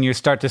 especially when you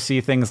start to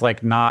see things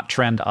like not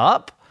trend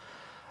up.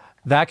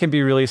 That can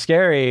be really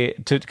scary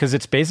because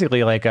it's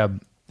basically like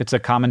it's a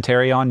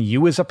commentary on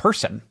you as a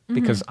person,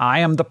 because I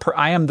am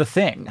the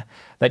thing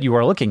that you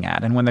are looking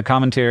at. And when the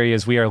commentary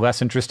is we are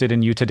less interested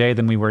in you today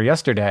than we were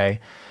yesterday,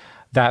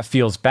 that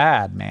feels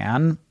bad,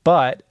 man.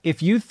 But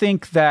if you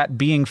think that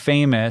being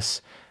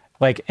famous,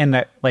 and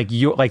that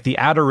the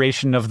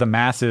adoration of the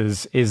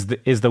masses is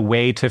the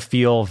way to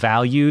feel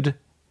valued,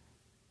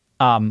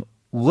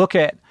 look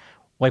at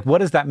what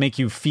does that make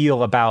you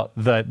feel about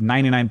the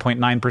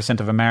 99.9%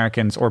 of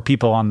Americans or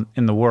people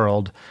in the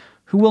world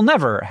who will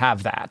never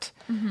have that?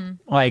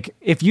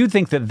 If you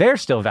think that they're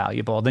still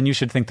valuable, then you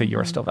should think that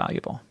you're still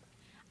valuable.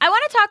 I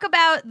want to talk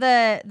about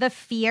the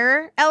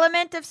fear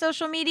element of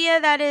social media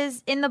that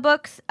is in the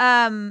books,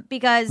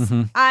 because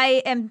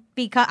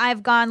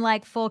I've gone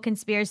like full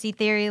conspiracy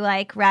theory,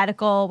 like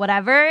radical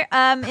whatever,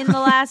 in the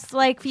last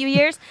few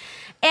years,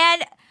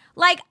 and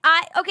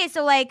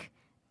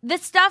the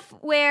stuff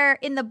where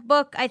in the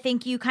book I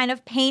think you kind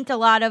of paint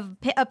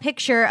a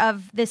picture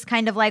of this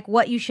kind of like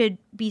what you should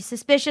be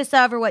suspicious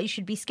of or what you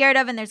should be scared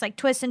of, and there's like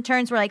twists and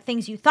turns where like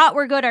things you thought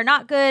were good are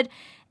not good,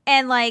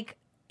 and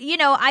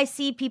I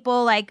see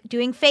people like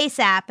doing Face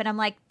App and I'm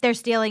like, they're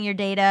stealing your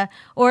data.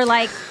 Or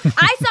like,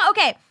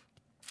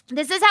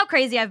 this is how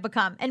crazy I've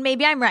become. And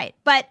maybe I'm right.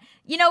 But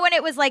when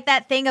it was like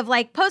that thing of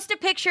like, post a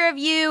picture of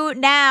you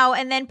now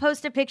and then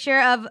post a picture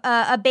of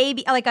a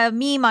baby, like a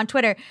meme on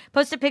Twitter,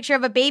 post a picture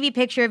of a baby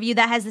picture of you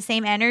that has the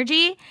same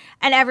energy,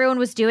 and everyone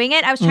was doing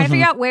it. I was trying to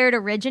figure out where it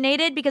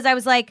originated, because I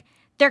was like,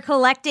 they're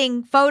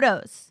collecting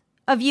photos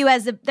of you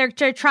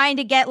they're trying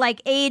to get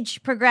like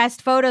age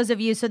progressed photos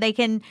of you so they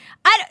can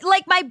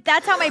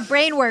that's how my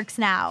brain works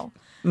now.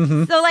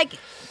 So like,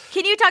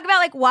 can you talk about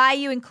like why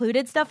you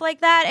included stuff like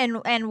that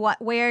and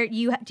where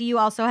do you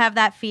also have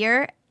that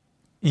fear?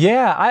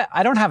 Yeah,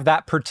 I don't have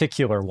that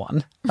particular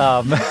one.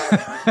 But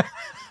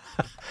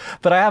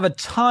I have a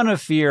ton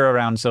of fear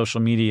around social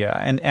media,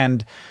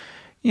 and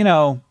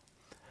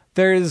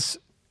there's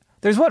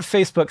what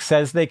Facebook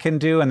says they can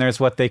do and there's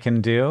what they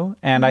can do.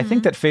 And I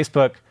think that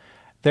Facebook,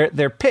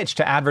 their pitch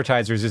to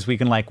advertisers is we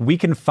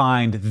can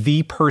find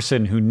the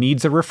person who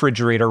needs a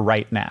refrigerator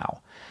right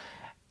now.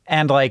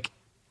 And beyond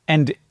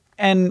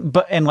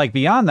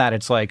that,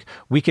 it's like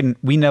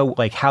we know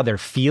like how they're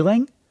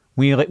feeling.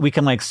 We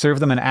can like serve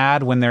them an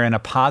ad when they're in a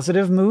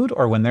positive mood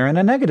or when they're in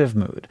a negative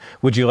mood.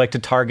 Would you like to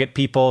target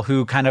people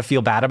who kind of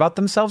feel bad about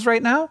themselves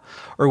right now?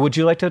 Or would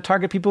you like to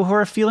target people who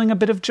are feeling a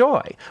bit of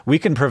joy? We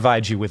can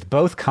provide you with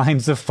both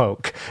kinds of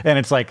folk. And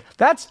it's like,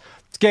 that's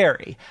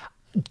scary.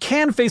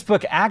 Can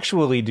Facebook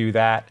actually do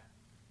that?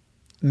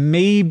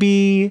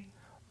 Maybe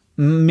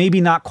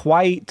not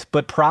quite,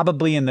 but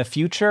probably in the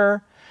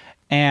future.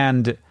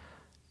 And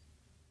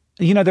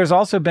there's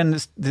also been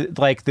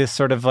this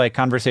sort of like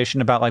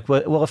conversation about like,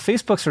 well, if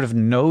Facebook sort of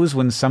knows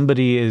when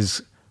somebody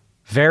is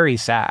very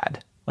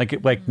sad,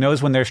 like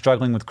knows when they're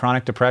struggling with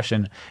chronic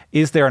depression,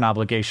 is there an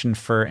obligation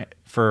for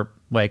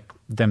like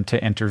them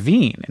to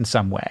intervene in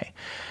some way?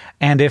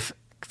 And if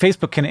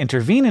Facebook can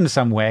intervene in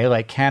some way,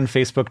 like, can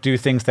Facebook do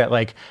things that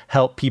like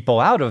help people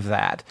out of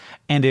that?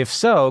 And if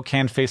so,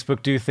 can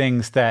Facebook do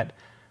things that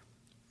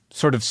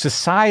sort of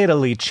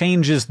societally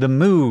changes the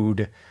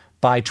mood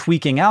by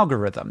tweaking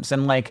algorithms?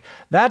 And like,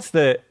 that's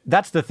the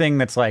thing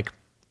that's like,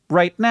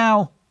 right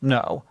now,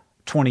 no.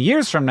 20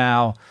 years from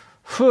now,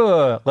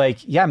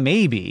 yeah,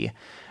 maybe.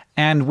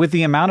 And with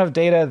the amount of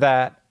data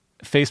that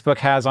Facebook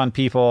has on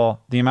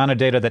people, the amount of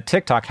data that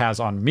TikTok has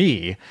on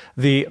me,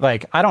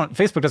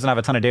 Facebook doesn't have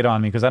a ton of data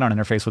on me because I don't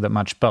interface with it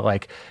much, but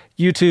like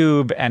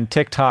YouTube and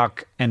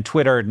TikTok and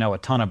Twitter know a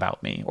ton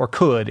about me, or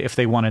could if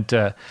they wanted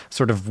to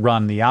sort of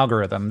run the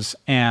algorithms.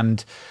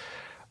 And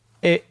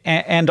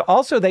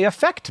also they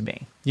affect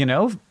me.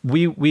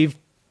 We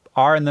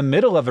are in the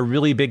middle of a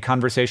really big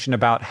conversation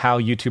about how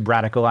YouTube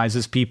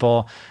radicalizes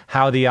people,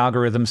 how the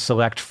algorithms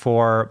select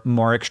for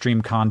more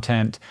extreme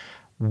content,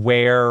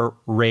 where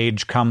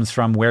rage comes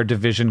from, where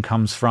division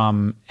comes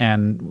from.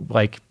 And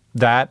like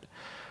that,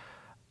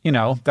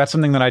 that's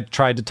something that I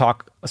tried to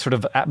talk sort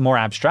of more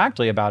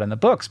abstractly about in the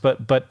books.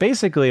 But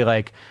basically,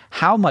 like,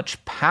 how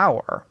much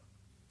power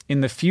in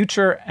the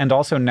future and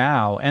also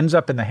now ends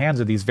up in the hands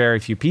of these very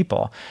few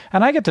people.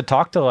 And I get to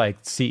talk to like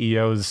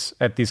CEOs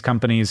at these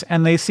companies,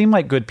 and they seem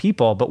like good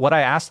people. But what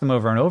I ask them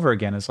over and over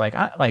again is like,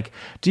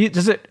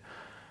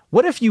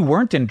 what if you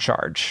weren't in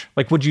charge?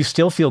 Like, would you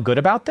still feel good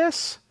about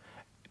this?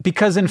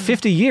 Because in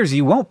 50 years,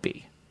 you won't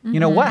be. You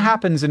know, what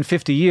happens in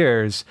 50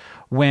 years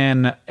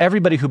when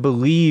everybody who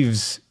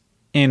believes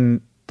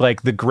in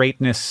like the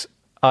greatness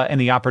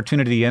and the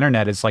opportunity of the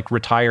internet is like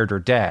retired or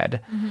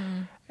dead?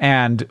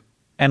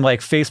 And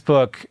like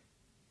Facebook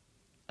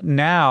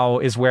now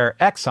is where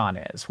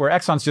Exxon is, where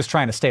Exxon's just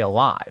trying to stay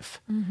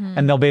alive,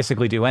 and they'll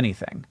basically do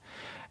anything.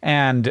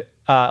 And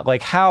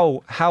like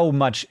how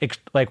much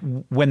like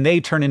when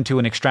they turn into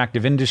an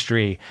extractive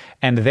industry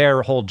and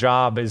their whole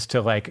job is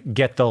to like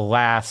get the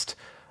last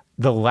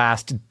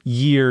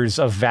years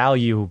of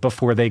value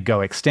before they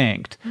go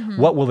extinct,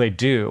 what will they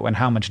do and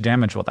how much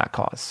damage will that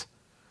cause?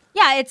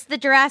 Yeah, it's the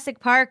Jurassic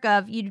Park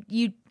of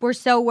you were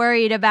so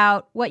worried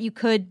about what you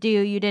could do,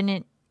 you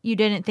didn't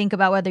think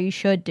about whether you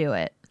should do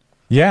it.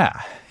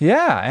 Yeah,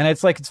 and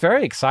it's like it's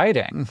very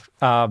exciting.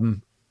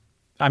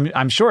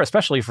 I'm sure,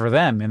 especially for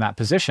them in that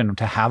position,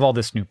 to have all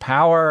this new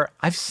power.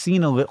 I've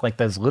seen like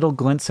those little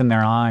glints in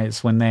their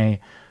eyes when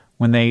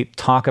they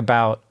talk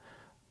about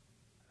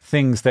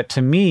things that,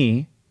 to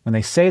me, when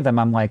they say them,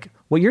 I'm like,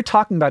 what you're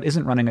talking about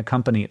isn't running a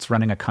company; it's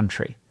running a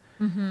country.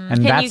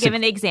 And Can you give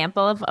an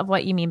example of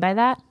what you mean by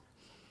that?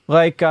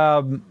 Like, I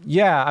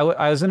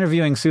was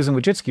interviewing Susan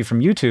Wojcicki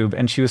from YouTube,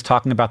 and she was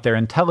talking about their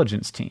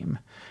intelligence team.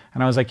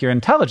 And I was like, your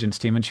intelligence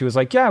team? And she was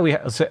like,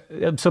 yeah,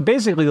 so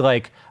basically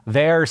like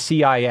their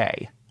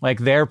CIA, like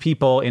they're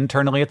people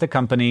internally at the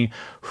company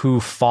who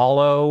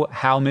follow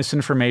how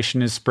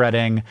misinformation is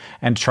spreading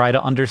and try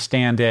to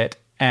understand it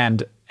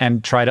and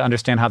try to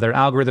understand how their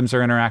algorithms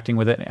are interacting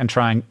with it and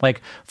trying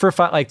like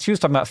she was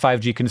talking about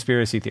 5G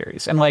conspiracy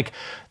theories, and like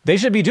they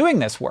should be doing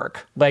this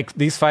work. Like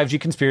these 5G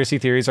conspiracy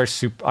theories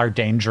are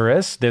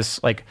dangerous.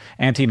 This like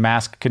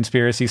anti-mask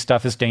conspiracy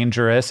stuff is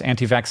dangerous.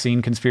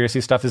 Anti-vaccine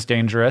conspiracy stuff is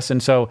dangerous.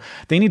 And so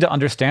they need to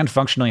understand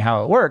functionally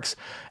how it works.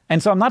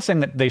 And so I'm not saying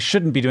that they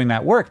shouldn't be doing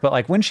that work, but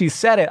like when she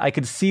said it, I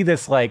could see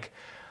this like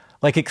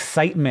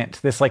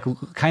excitement, this like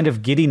kind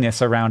of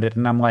giddiness around it.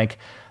 And I'm like,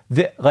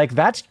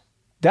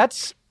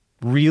 that's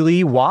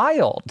really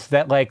wild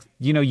that like,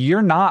 you know,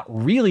 you're not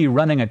really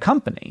running a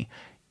company.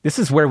 This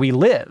is where we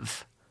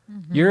live.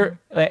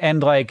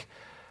 And like,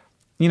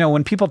 you know,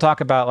 when people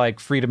talk about like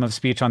freedom of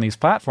speech on these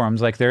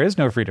platforms, like there is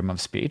no freedom of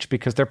speech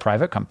because they're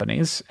private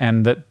companies,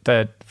 and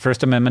the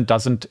First Amendment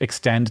doesn't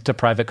extend to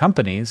private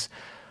companies.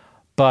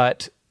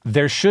 But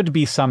there should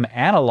be some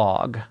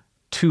analog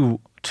to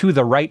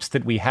the rights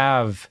that we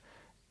have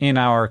in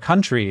our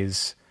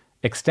countries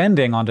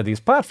extending onto these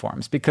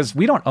platforms, because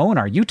we don't own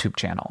our YouTube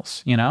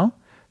channels, you know?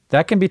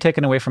 That can be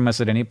taken away from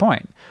us at any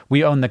point.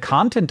 We own the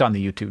content on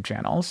the YouTube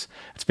channels.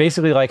 It's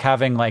basically like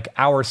having like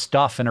our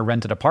stuff in a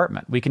rented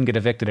apartment. We can get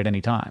evicted at any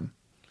time.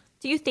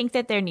 Do you think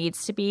that there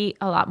needs to be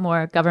a lot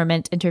more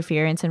government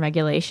interference and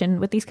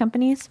regulation with these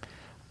companies?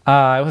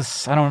 I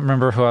don't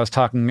remember who I was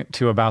talking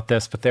to about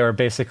this, but they were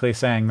basically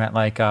saying that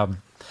like it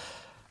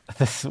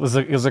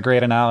was a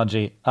great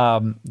analogy,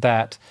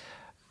 that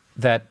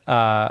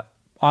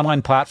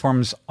online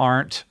platforms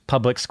aren't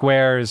public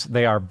squares.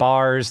 They are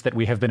bars that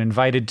we have been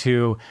invited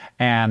to,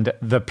 and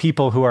the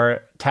people who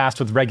are tasked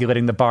with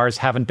regulating the bars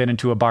haven't been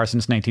into a bar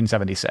since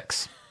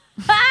 1976.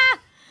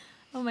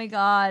 Oh my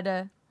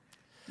God.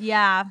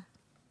 Yeah.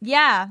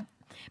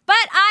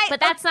 But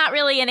that's not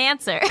really an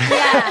answer.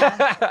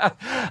 Yeah.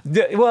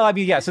 Well, I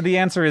mean, yeah. So the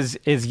answer is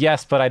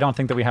yes, but I don't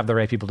think that we have the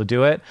right people to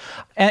do it.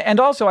 And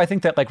also, I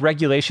think that like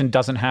regulation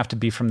doesn't have to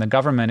be from the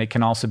government. It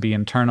can also be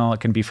internal.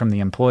 It can be from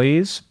the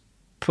employees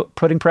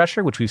putting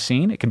pressure, which we've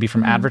seen. It can be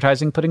from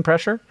advertising putting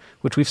pressure,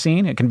 which we've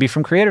seen. It can be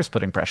from creators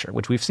putting pressure,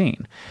 which we've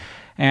seen.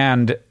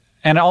 And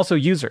also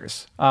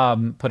users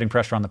putting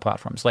pressure on the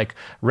platforms. Like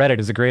Reddit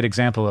is a great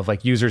example of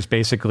like users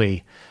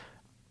basically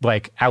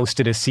like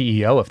ousted a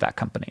CEO of that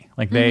company.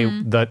 Like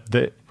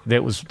that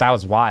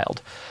was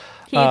wild.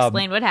 Can you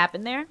explain what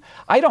happened there?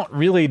 I don't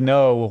really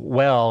know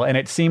well, and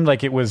it seemed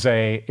like it was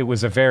a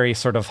very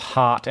sort of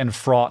hot and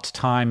fraught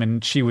time,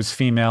 and she was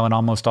female, and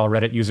almost all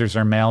Reddit users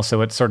are male,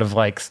 so it sort of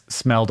like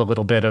smelled a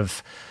little bit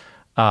of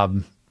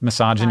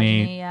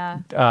misogyny. Yeah.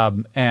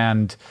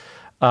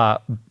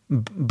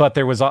 But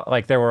there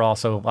were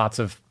also lots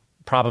of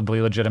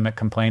probably legitimate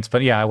complaints,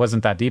 but yeah, I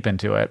wasn't that deep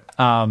into it.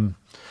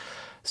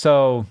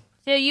 So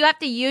you have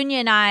to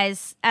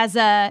unionize as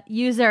a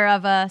user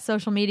of a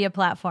social media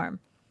platform.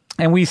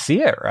 And we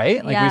see it,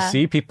 right? Like Yeah. we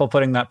see people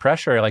putting that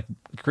pressure. Like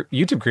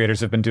YouTube creators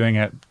have been doing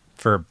it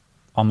for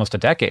almost a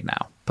decade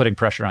now, putting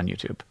pressure on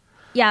YouTube.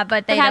 Yeah,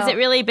 but Has it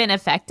really been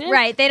effective?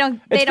 Right.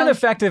 It's been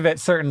effective at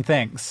certain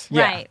things.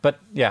 Yeah. Right. But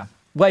yeah.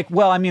 Like,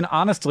 well, I mean,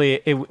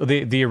 honestly,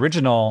 the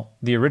original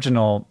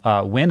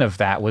win of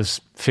that was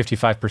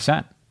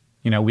 55%.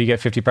 You know, we get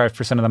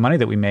 55% of the money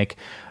that we make.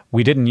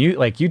 We didn't use,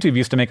 like YouTube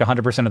used to make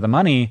 100% of the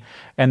money,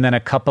 and then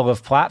a couple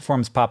of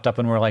platforms popped up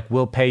and were like,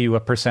 we'll pay you a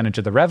percentage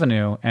of the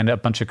revenue, and a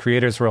bunch of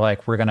creators were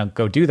like, we're going to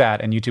go do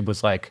that, and YouTube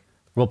was like,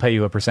 we'll pay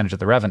you a percentage of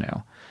the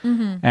revenue.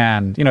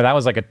 And, that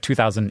was like a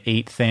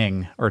 2008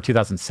 thing, or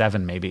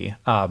 2007 maybe.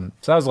 So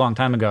that was a long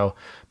time ago.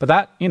 But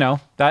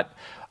that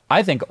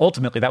I think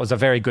ultimately that was a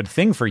very good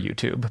thing for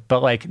YouTube.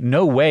 But like,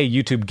 no way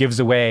YouTube gives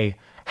away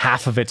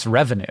half of its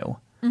revenue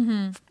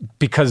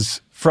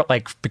because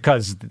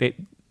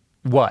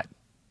what?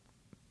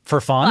 For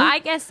fun?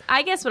 Well,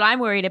 I guess what I'm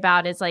worried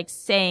about is like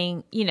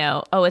saying,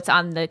 it's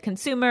on the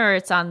consumer, or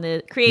it's on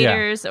the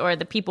creators, or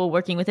the people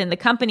working within the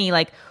company.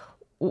 Like,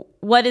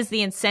 what is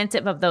the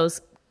incentive of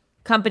those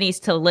companies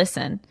to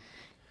listen?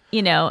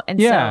 And so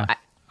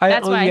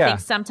that's why I think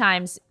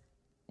sometimes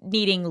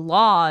needing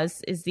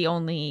laws is the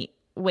only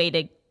way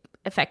to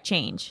affect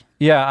change.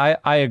 Yeah,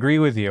 I agree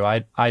with you.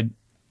 I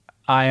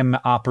am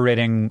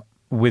operating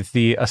with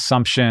the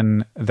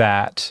assumption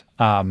that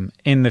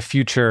in the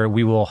future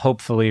we will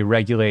hopefully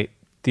regulate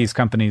these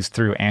companies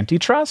through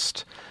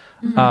antitrust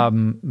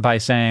by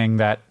saying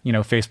that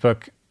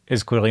Facebook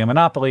is clearly a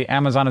monopoly,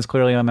 Amazon is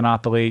clearly a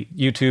monopoly,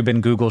 YouTube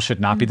and Google should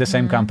not be the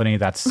same company.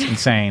 That's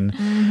insane.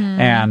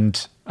 And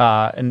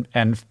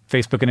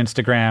Facebook and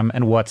Instagram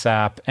and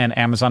WhatsApp and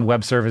Amazon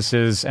Web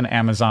Services and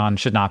Amazon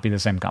should not be the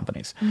same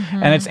companies.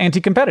 And it's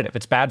anti-competitive.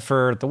 It's bad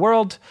for the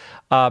world.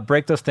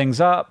 Break those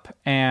things up.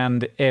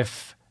 And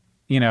if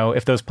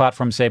those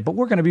platforms say, but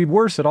we're going to be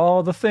worse at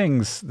all the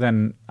things,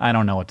 then I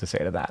don't know what to say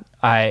to that.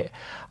 I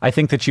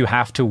think that you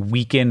have to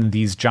weaken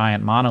these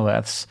giant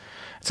monoliths.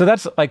 So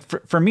that's like,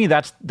 for me,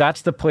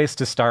 that's the place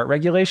to start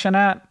regulation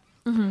at,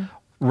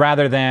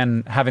 rather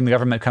than having the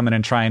government come in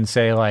and try and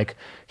say, like,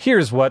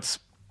 here's what's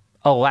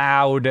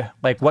allowed,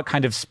 like what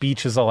kind of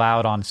speech is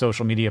allowed on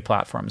social media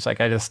platforms.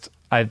 Like,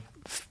 I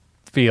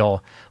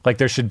feel like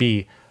there should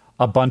be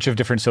a bunch of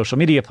different social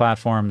media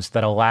platforms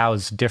that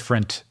allows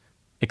different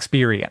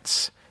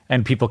experience,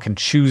 and people can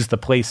choose the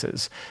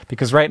places,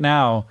 because right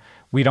now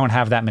we don't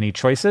have that many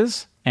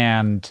choices,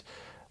 and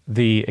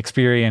the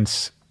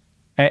experience,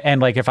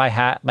 and like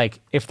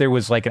if there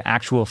was like an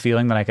actual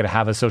feeling that I could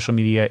have a social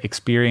media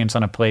experience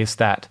on a place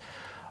that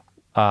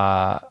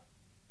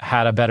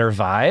had a better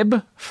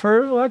vibe,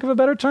 for lack of a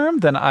better term,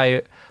 then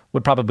I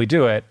would probably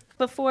do it.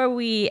 Before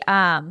we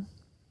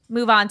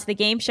move on to the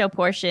game show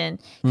portion,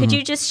 could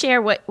you just share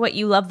what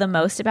you love the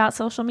most about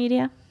social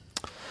media?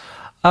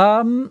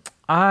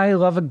 I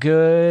love a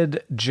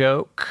good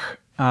joke.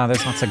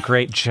 There's lots of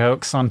great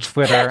jokes on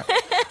Twitter.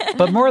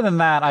 But more than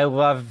that, I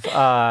love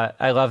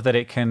that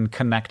it can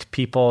connect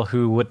people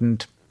who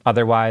wouldn't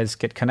otherwise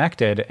get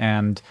connected.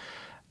 And,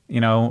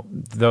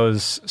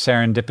 those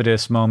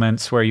serendipitous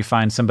moments where you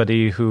find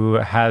somebody who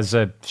has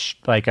a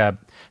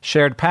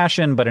shared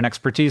passion, but an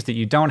expertise that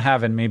you don't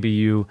have, and maybe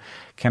you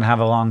can have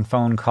a long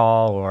phone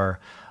call or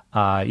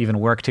even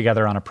work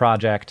together on a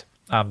project.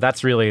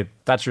 That's really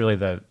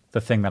the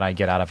thing that I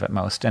get out of it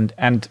most,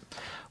 and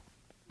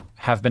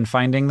have been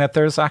finding that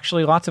there's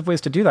actually lots of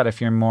ways to do that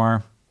if you're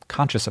more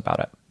conscious about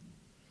it.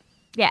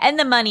 Yeah, and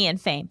the money and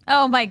fame.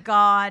 Oh my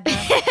God.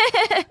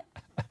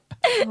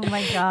 Oh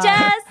my God.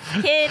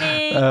 Just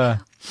kidding.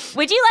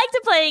 Would you like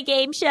to play a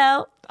game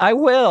show? I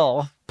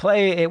will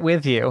play it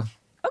with you.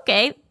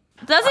 Okay.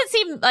 Doesn't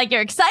seem like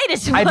you're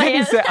excited to play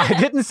it. I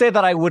didn't say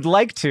that I would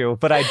like to,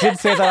 but I did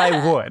say that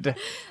I would.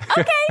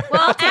 Okay,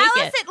 well,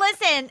 Allison,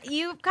 listen,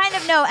 you kind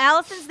of know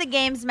Allison's the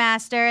games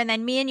master, and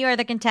then me and you are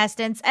the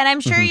contestants. And I'm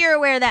sure you're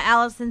aware that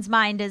Allison's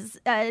mind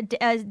is a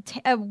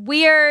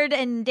weird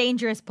and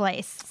dangerous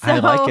place. So, I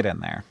like it in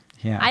there.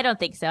 Yeah. I don't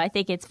think so. I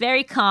think it's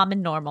very calm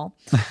and normal.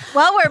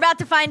 Well, we're about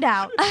to find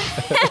out.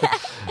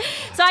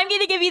 So I'm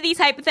going to give you these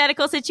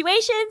hypothetical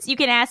situations. You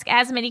can ask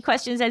as many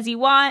questions as you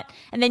want,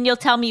 and then you'll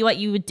tell me what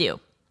you would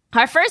do.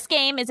 Our first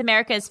game is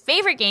America's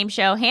favorite game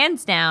show,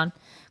 hands down.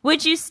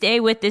 Would you stay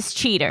with this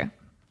cheater?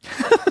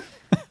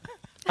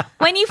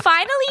 When you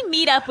finally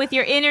meet up with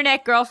your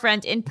internet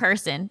girlfriend in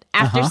person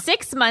after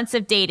 6 months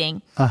of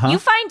dating, you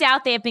find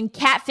out they have been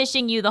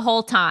catfishing you the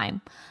whole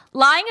time,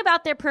 lying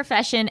about their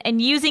profession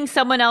and using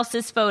someone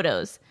else's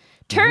photos.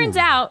 Turns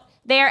out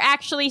they are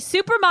actually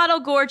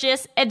supermodel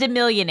gorgeous and a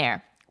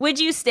millionaire. Would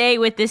you stay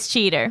with this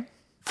cheater?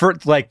 For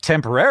like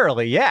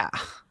temporarily, yeah.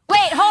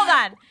 Wait, hold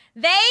on.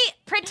 They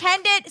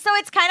pretended, so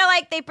it's kind of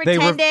like they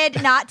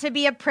pretended not to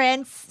be a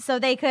prince so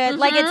they could,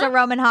 like it's a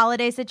Roman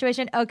holiday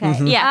situation. Okay.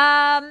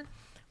 Yeah.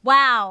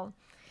 Wow.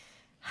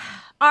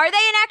 Are they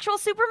an actual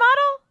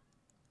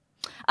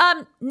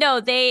supermodel?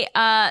 No, they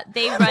run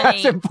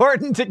That's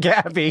important to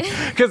Gabby,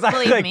 because I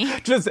Believe me.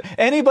 just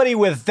anybody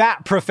with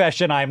that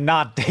profession, I'm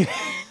not dating.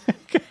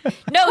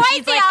 No, Quite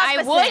she's the like,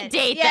 opposite. I would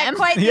date them.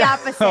 Quite the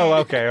opposite. Oh,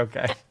 okay.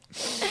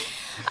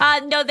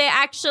 No, they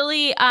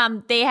actually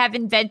they have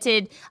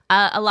invented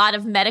a lot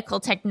of medical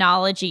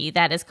technology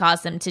that has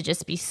caused them to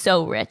just be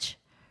so rich.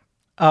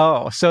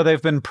 Oh, so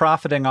they've been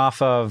profiting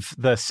off of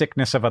the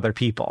sickness of other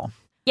people.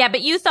 Yeah,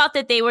 but you thought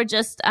that they were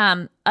just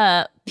a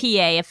PA,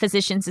 a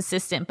physician's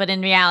assistant, but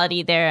in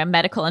reality, they're a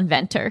medical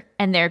inventor,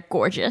 and they're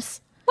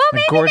gorgeous. Well,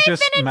 maybe gorgeous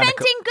they've been inventing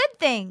medical- good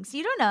things.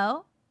 You don't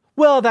know.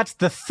 Well, that's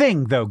the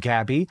thing, though,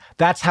 Gabby.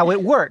 That's how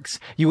it works.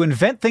 You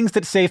invent things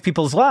that save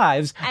people's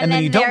lives, and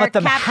then you don't let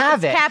them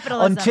have it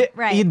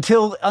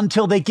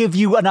until they give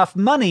you enough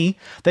money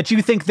that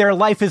you think their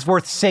life is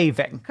worth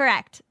saving.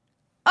 Correct.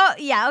 Oh,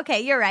 yeah,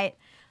 okay, you're right.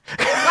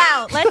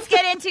 Wow, let's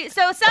get into...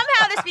 So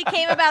somehow this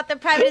became about the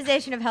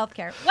privatization of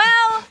healthcare.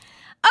 Well,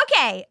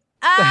 okay.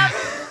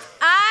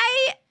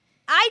 I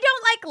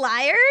don't like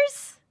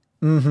liars.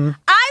 Mm-hmm.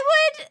 I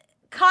would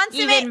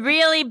consummate... Even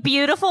really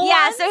beautiful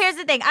Yeah, ones? so here's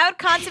the thing. I would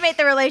consummate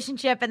the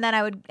relationship, and then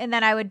I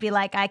would be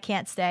like, I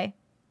can't stay.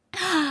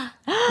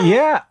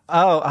 Yeah.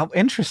 Oh, how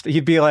interesting.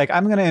 You'd be like,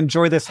 I'm going to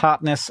enjoy this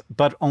hotness,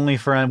 but only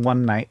for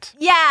one night.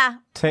 Yeah.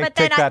 Take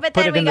that,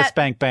 put it in the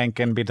spank bank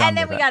and be done and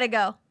then with we it. got to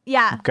go.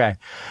 Yeah. Okay.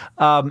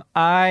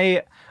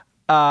 I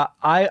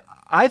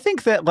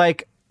think that,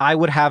 like, I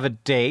would have a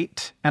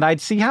date and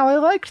I'd see how I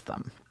liked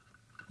them.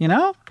 You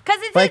know? Because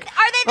are they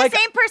the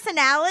same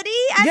personality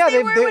as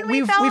they were when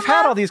we fell in we've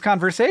had love? all these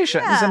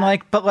conversations, Yeah.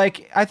 and but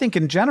I think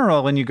in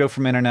general, when you go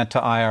from internet to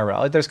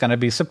IRL, there's going to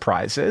be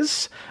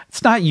surprises.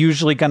 It's not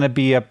usually going to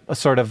be a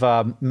sort of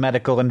a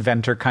medical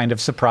inventor kind of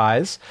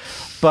surprise,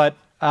 but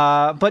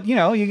you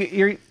know,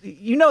 you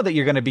know that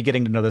you're going to be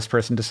getting to know this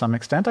person to some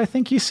extent. I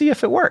think you see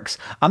if it works.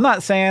 I'm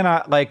not saying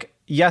like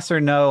yes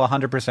or no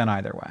 100%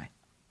 either way.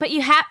 But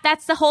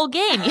that's the whole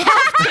game. You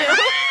have to.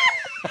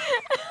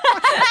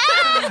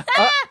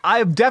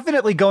 I'm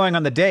definitely going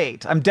on the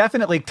date. I'm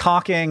definitely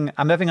talking.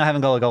 I'm definitely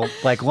having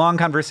like long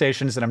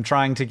conversations, and I'm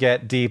trying to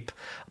get deep.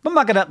 I'm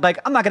not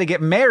gonna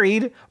get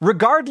married,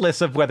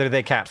 regardless of whether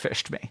they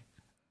catfished me.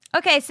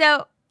 Okay,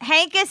 so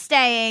Hank is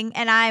staying,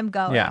 and I'm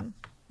going. Yeah.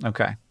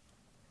 Okay.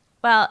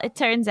 Well, it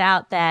turns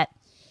out that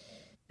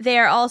they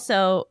are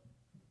also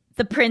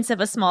the prince of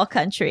a small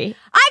country.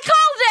 I called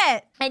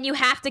it! And you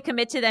have to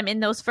commit to them in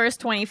those first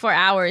 24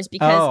 hours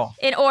because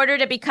in order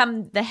to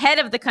become the head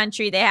of the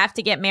country, they have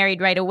to get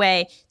married right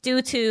away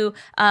due to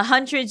a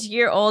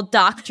 100-year-old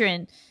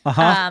doctrine.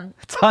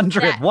 It's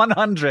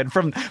 100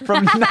 from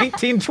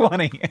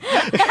 1920.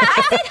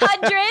 I said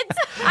hundreds.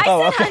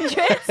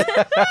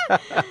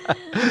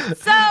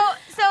 So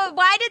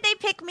why did they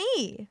pick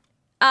me?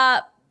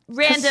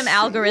 Random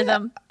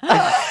algorithm.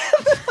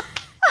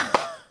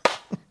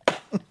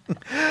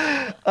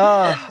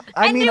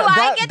 I mean, do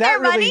I get their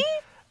really, money?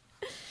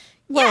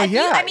 Well,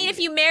 yeah. I mean, if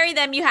you marry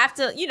them, you have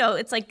to, you know,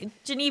 it's like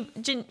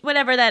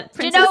whatever that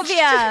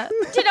Genovia.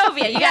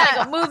 Genovia. You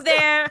gotta go move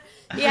there.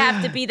 You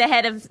have to be the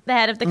head of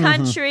the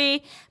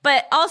country.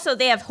 But also,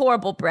 they have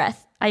horrible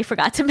breath. I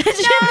forgot to mention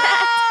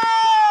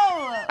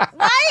that.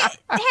 Why,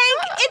 Hank?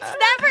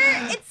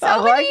 It's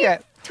so many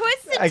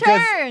twists and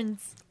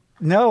turns.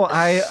 No,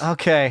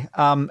 okay.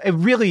 It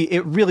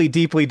really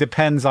deeply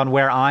depends on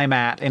where I'm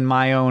at in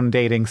my own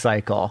dating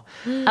cycle.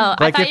 Oh,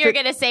 like I thought you were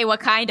gonna say what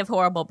kind of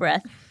horrible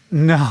breath.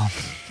 No.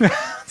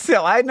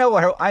 So I know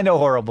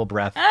horrible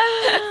breath.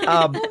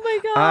 Oh my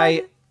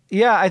god.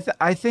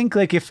 I think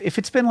like if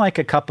it's been like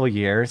a couple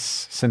years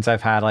since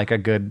I've had like a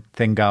good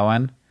thing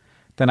going,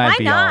 then I'd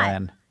be all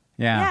in.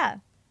 Yeah.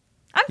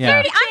 I'm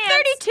 30. I'm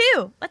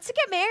 32. Let's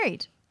get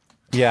married.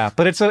 Yeah,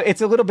 but it's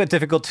a little bit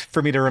difficult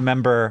for me to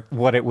remember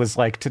what it was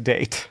like to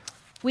date.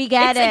 We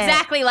get it. It's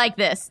exactly like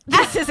this.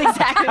 This is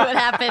exactly what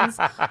happens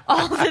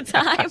all the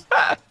time.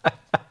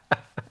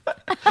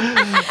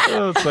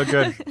 Oh, it's so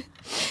good.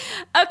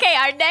 Okay,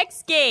 our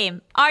next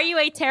game. Are you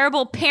a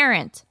terrible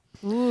parent?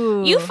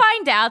 Ooh. You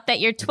find out that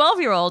your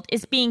 12-year-old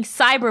is being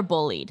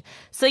cyberbullied.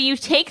 So you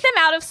take them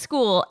out of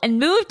school and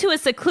move to a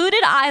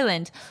secluded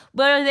island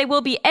where they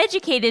will be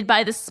educated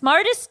by the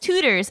smartest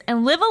tutors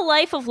and live a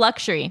life of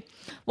luxury.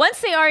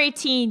 Once they are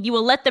 18, you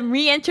will let them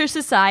re-enter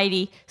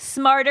society,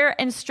 smarter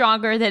and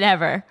stronger than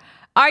ever.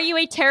 Are you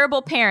a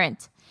terrible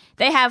parent?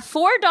 They have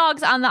 4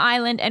 dogs on the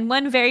island and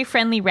 1 very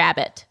friendly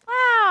rabbit.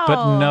 Wow.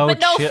 But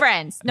no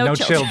friends. No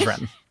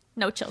children.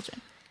 No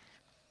children.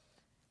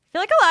 I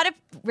feel like a lot of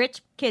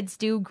rich kids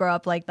do grow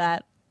up like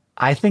that.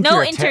 I think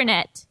no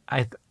internet.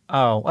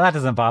 Well, that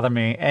doesn't bother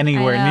me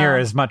anywhere near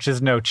as much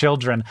as no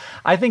children.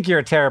 I think you're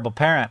a terrible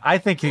parent. I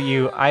think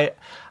I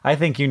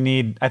think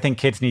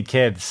kids need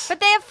kids. But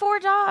they have 4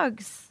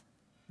 dogs.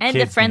 And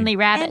Kids a friendly need-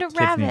 rabbit. And a Kids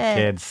rabbit. need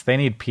kids. They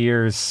need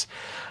peers.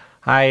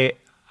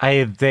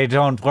 They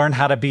don't learn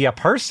how to be a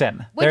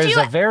person. There's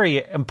a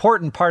very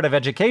important part of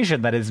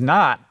education that is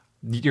not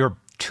your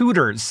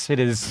tutors. It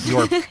is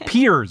your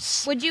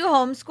peers. Would you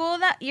homeschool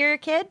your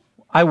kid?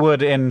 I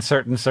would in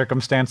certain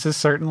circumstances,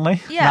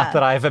 certainly. Yeah. Not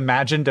that I've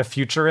imagined a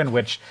future in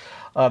which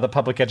the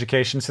public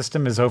education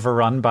system is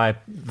overrun by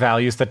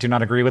values that do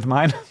not agree with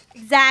mine.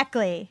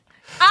 Exactly.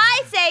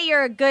 I say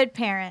you're a good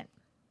parent.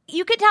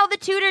 You could tell the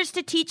tutors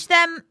to teach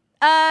them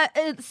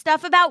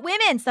stuff about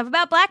women, stuff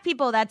about black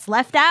people that's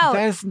left out.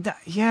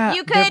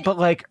 You could- but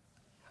like,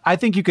 I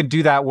think you can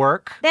do that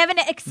work They have an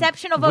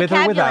exceptional with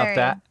vocabulary. or without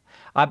that.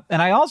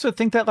 And I also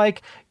think that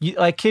like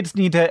kids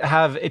need to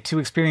have it to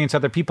experience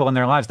other people in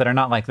their lives that are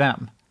not like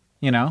them.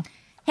 You know.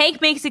 Hank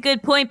makes a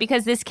good point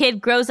because this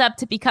kid grows up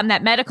to become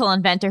that medical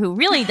inventor who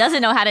really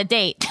doesn't know how to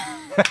date.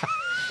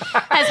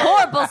 has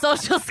horrible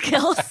social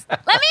skills.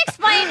 Let me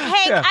explain,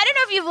 Hank. Yeah. I don't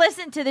know if you've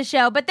listened to the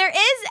show, but there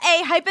is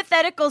a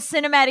hypothetical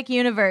cinematic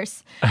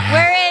universe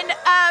wherein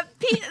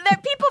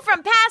people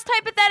from past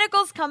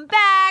hypotheticals come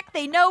back.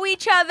 They know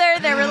each other.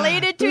 They're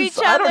related to each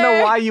other. I don't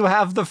know why you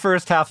have the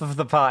first half of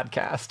the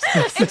podcast.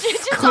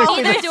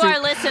 Neither do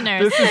our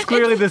listeners. This is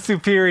clearly the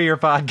superior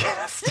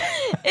podcast.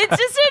 It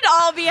just should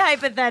all be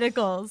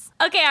hypotheticals.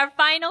 Okay, our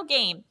final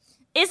game.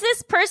 Is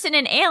this person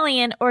an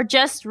alien or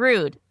just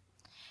rude?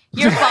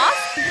 Your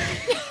boss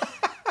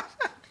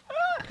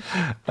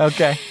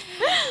Okay.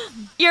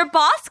 Your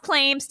boss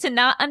claims to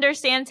not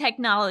understand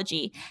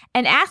technology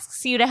and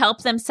asks you to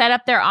help them set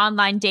up their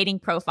online dating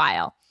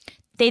profile.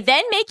 They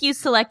then make you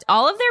select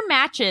all of their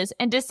matches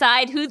and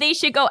decide who they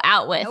should go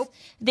out with. Nope.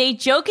 They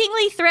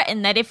jokingly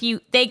threaten that if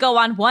they go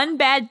on one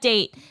bad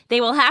date,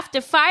 they will have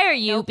to fire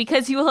you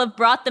because you will have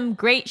brought them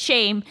great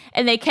shame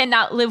and they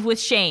cannot live with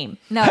shame.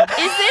 No. Is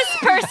this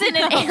person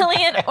an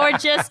alien or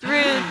just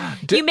rude?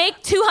 You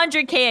make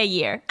 $200K a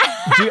year.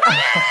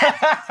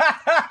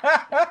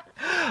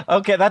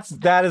 Okay,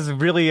 that is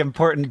really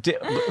important.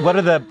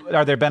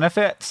 Are there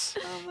benefits?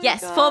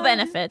 Yes, full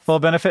benefits. Full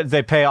benefits.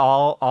 They pay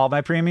all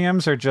my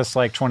premiums, or just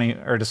like 20,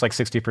 or just like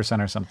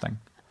 60% or something.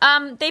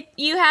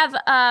 You have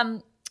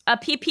a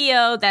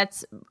PPO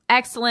that's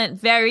excellent,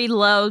 very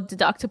low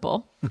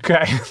deductible.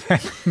 Okay.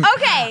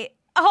 Okay,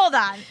 hold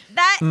on.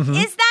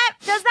 Does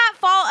that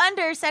fall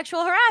under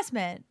sexual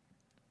harassment?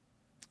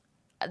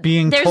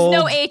 Being There's told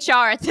no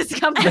HR at this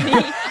company.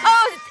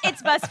 Oh,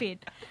 it's BuzzFeed.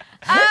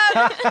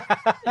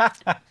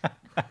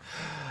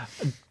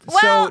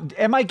 So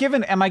am I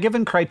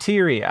given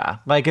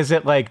criteria? Like, is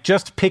it like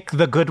just pick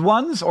the good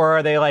ones, or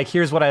are they like,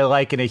 here's what I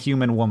like in a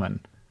human woman?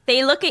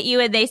 They look at you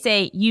and they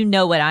say, you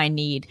know what I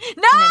need.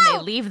 No! And then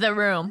they leave the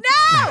room. No!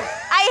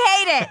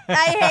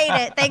 I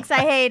hate it. Thanks, I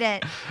hate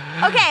it.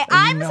 Okay,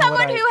 I'm know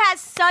someone what who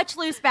has such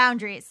loose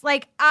boundaries.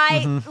 Like,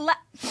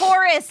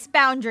 porous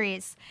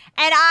boundaries.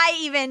 And I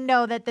even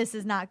know that this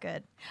is not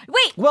good.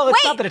 Wait, Well,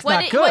 it's not that it's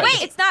not good.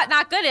 Wait, it's not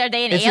good. Are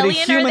they an Is it a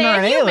alien or are human they or a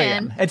an human?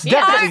 alien? It's Yeah,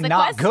 definitely that's the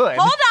not question. good.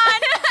 hold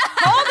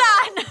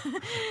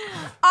on.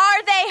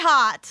 Are they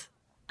hot?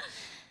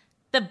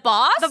 The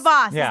boss? The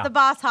boss. Yeah. Is the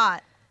boss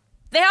hot?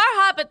 They are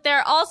hot, but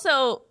they're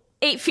also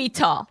 8 feet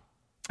tall,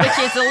 which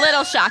is a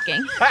little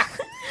shocking.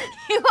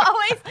 You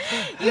always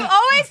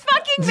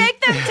fucking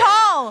make them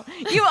tall.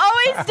 You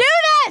always do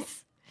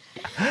this.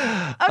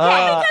 Okay.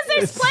 Because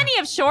there's plenty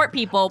of short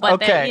people, but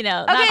Okay.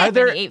 not Okay.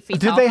 many 8 feet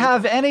tall. Did they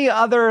have any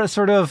other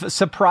sort of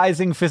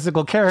surprising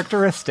physical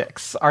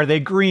characteristics? Are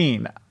they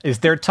green? Is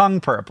their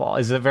tongue purple?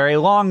 Is it a very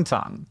long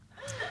tongue?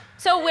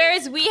 So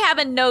whereas we have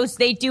a nose,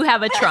 they do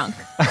have a trunk.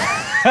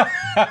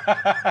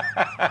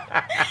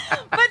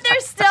 But they're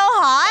still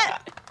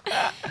hot.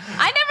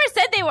 I never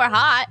said they were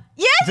hot.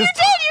 Yes, you did.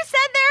 You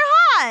said they're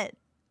hot.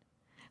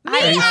 Me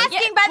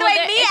asking, by the way,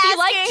 me if asking. you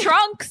like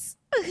trunks.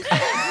 Me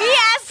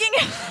asking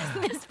if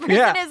this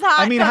person is hot.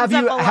 I mean, comes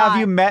up a lot.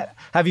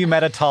 have you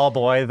met a tall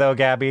boy though,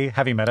 Gabby?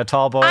 Have you met a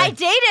tall boy? I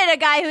dated a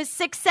guy who's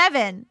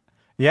 6'7".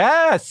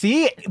 Yeah,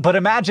 see? But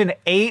imagine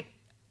 8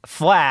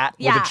 flat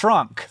with Yeah. a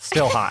trunk.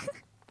 Still hot.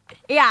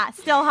 Yeah,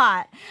 still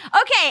hot.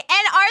 Okay,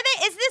 and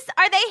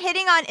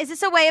is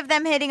this a way of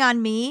them hitting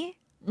on me?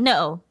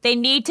 No, they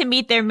need to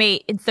meet their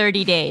mate in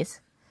 30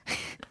 days.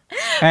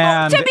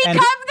 And, To become and-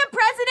 the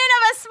president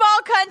of a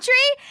small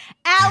country?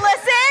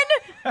 Allison!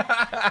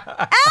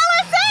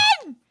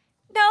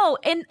 No,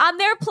 and on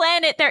their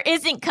planet, there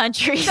isn't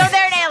countries. So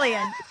they're an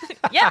alien.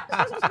 Yep.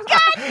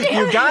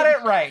 you got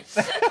it right.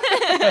 Thank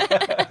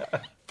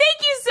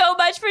you so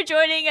much for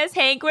joining us,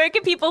 Hank. Where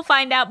can people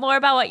find out more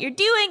about what you're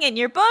doing and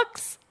your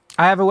books?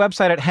 I have a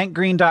website at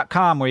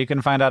hankgreen.com where you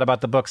can find out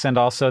about the books and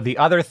also the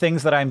other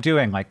things that I'm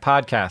doing, like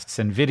podcasts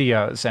and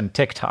videos and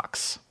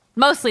TikToks.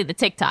 Mostly the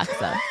TikToks,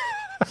 though.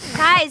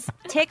 Guys,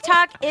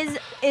 TikTok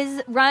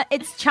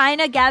it's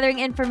China gathering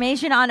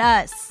information on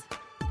us.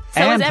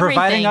 So and is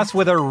providing everything. us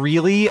with a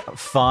really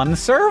fun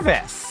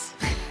service.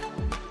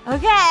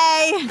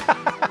 Okay.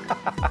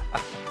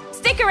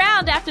 Stick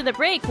around after the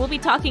break. We'll be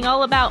talking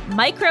all about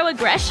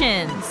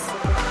microaggressions.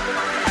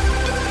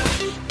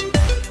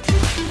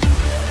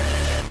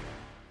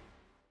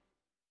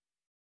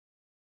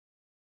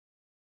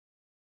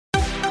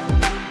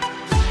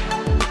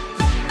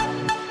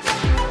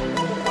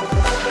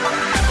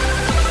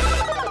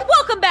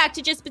 Welcome back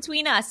to Just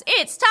Between Us.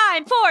 It's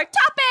time for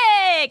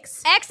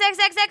topics.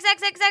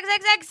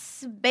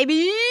 XXXXXXXX,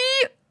 baby.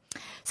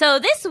 So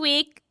this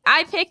week,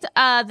 I picked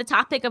the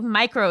topic of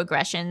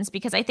microaggressions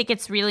because I think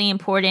it's really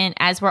important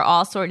as we're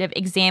all sort of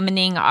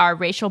examining our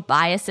racial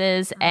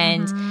biases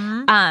and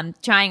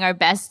trying our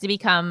best to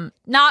become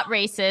not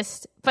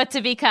racist, but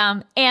to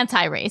become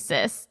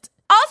anti-racist.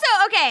 Also,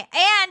 okay,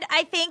 and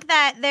I think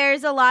that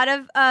there's a lot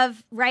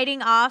of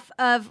writing off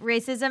of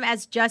racism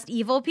as just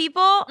evil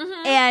people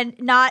and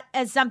not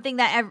as something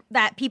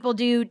that people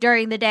do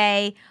during the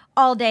day,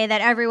 all day,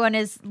 that everyone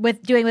is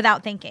doing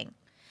without thinking.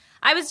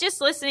 I was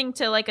just listening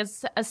to like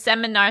a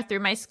seminar through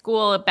my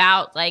school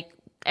about like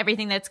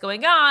everything that's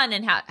going on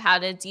and how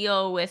to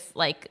deal with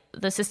like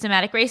the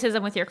systematic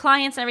racism with your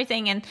clients and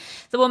everything. And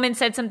the woman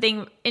said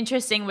something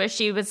interesting where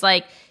she was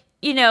like,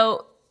 you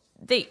know,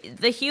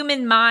 the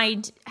human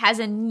mind has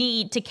a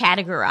need to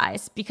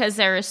categorize because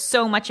there is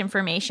so much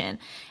information.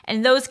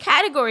 And those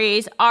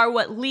categories are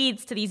what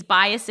leads to these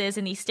biases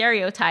and these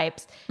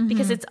stereotypes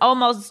because it's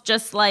almost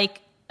just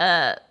like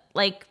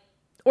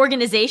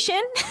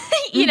organization,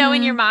 you know,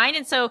 in your mind.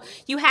 And so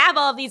you have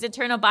all of these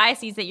internal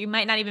biases that you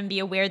might not even be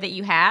aware that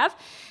you have.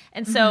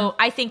 And so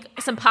I think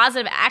some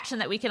positive action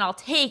that we can all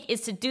take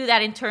is to do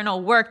that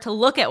internal work to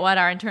look at what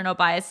our internal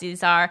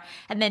biases are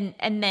and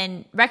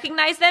then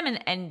recognize them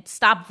and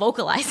stop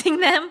vocalizing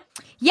them.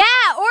 Yeah,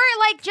 or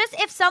like just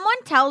if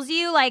someone tells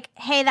you like,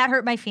 hey, that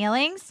hurt my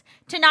feelings,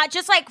 to not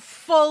just like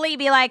fully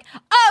be like,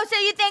 oh, so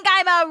you think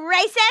I'm a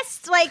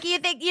racist? Like you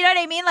think, you know what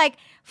I mean? Like,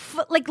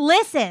 like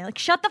listen, like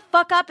shut the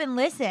fuck up and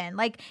listen.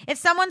 Like if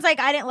someone's like,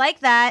 I didn't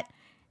like that,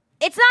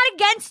 it's not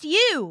against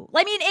you.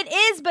 I mean, it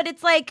is, but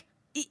it's like,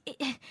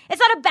 it's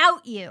not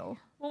about you.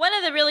 Well, one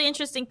of the really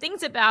interesting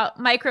things about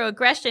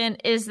microaggression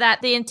is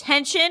that the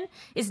intention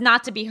is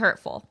not to be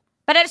hurtful.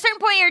 But at a certain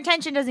point, your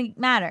intention doesn't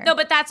matter. No,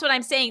 but that's what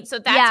I'm saying. So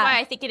that's why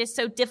I think it is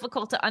so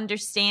difficult to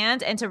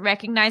understand and to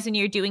recognize when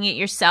you're doing it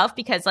yourself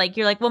because like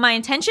you're like, well, my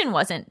intention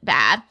wasn't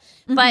bad.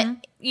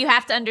 But you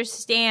have to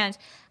understand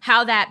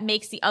how that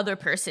makes the other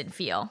person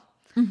feel.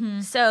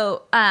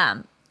 So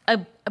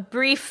a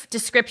brief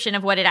description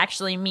of what it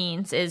actually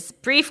means is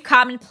brief,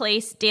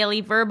 commonplace,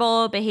 daily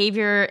verbal,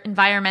 behavior,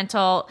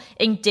 environmental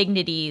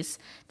indignities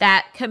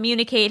that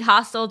communicate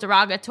hostile,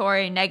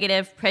 derogatory,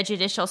 negative,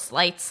 prejudicial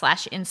slights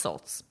 /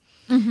 insults.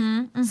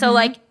 So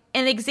like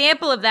an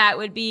example of that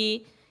would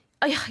be,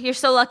 oh, you're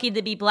so lucky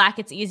to be black,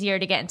 it's easier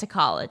to get into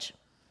college.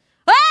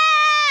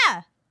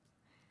 Ah!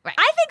 Right.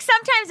 I think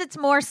sometimes it's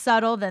more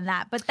subtle than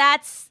that, but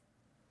that's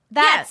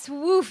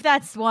woof,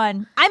 that's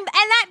one. And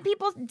that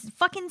people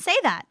fucking say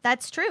that.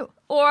 That's true.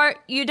 Or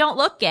you don't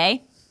look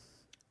gay.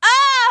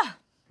 Ah!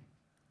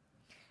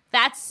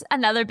 That's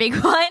another big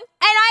one. And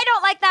I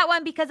don't like that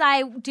one because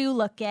I do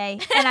look gay.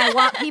 And I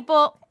want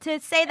people to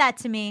say that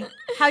to me.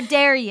 How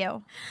dare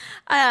you?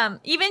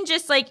 Even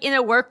just like in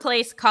a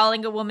workplace,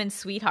 calling a woman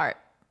sweetheart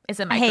is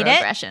a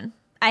microaggression.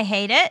 I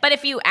hate it. But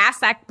if you ask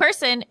that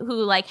person who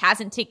like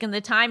hasn't taken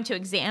the time to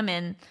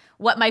examine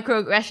what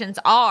microaggressions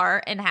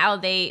are and how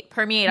they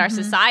permeate our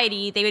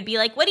society, they would be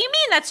like, what do you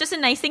mean? That's just a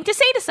nice thing to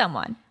say to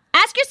someone.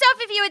 Ask yourself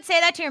if you would say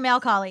that to your male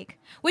colleague.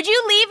 Would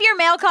you leave your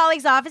male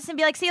colleague's office and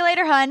be like, see you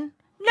later, hun?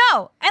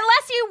 No,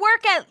 unless you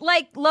work at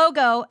like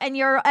Logo and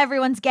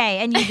everyone's gay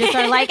and you just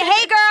are like,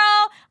 hey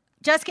girl,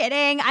 just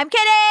kidding. I'm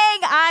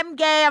kidding. I'm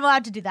gay. I'm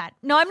allowed to do that.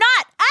 No, I'm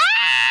not.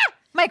 Ah!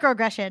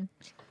 Microaggression.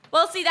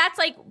 Well, see, that's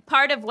like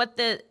part of what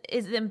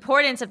is the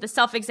importance of the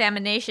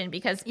self-examination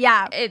because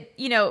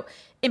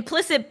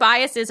implicit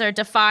biases are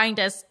defined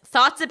as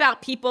thoughts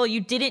about people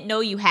you didn't know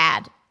you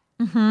had.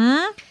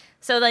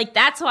 So like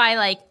that's why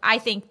like I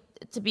think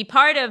to be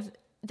part of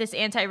this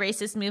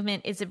anti-racist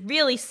movement is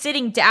really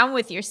sitting down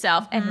with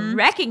yourself and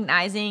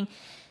recognizing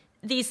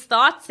these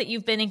thoughts that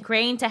you've been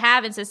ingrained to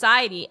have in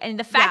society. And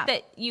the fact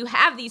that you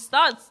have these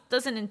thoughts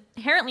doesn't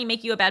inherently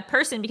make you a bad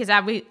person because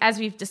as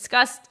we've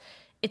discussed,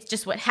 it's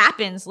just what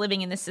happens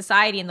living in this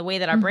society and the way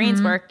that our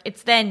brains work.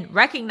 It's then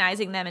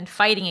recognizing them and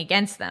fighting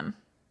against them.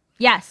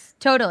 Yes,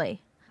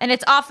 totally. And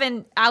it's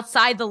often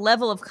outside the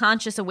level of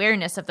conscious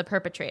awareness of the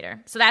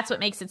perpetrator. So that's what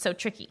makes it so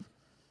tricky.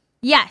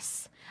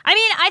 Yes. I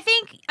mean,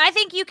 I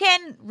think you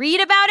can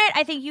read about it.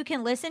 I think you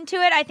can listen to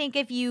it. I think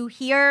if you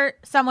hear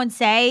someone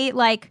say,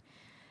 like,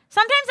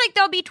 sometimes like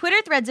there'll be Twitter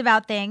threads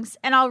about things,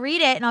 and I'll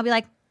read it, and I'll be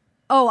like,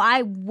 oh,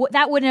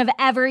 that wouldn't have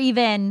ever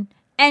even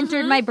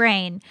entered my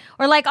brain.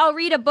 Or like I'll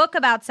read a book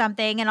about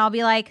something, and I'll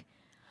be like,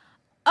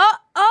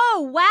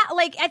 oh, wow.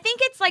 Like, I think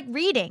it's like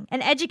reading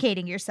and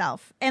educating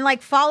yourself, and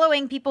like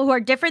following people who are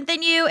different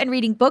than you, and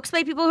reading books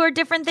by people who are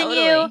different than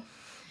you.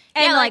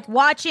 And like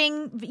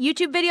watching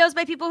YouTube videos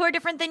by people who are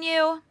different than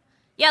you.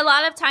 Yeah, a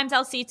lot of times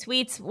I'll see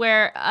tweets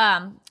where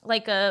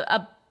like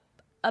a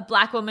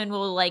black woman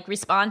will like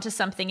respond to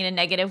something in a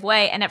negative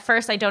way. And at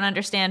first I don't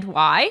understand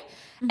why.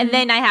 And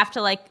then I have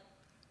to like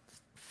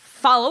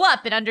follow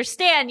up and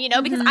understand, you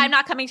know, because I'm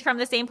not coming from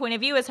the same point of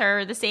view as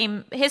her or the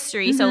same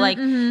history. So like,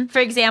 for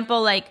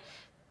example, like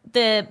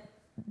the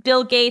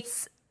Bill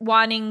Gates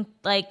wanting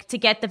like to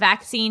get the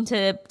vaccine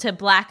to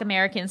black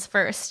Americans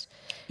first.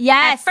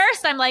 Yes. At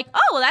first, I'm like, oh,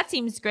 well, that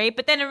seems great.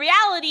 But then in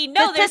reality,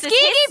 no, there's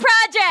Tuskegee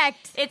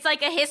Project. It's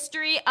like a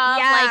history of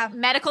like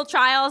medical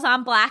trials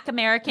on black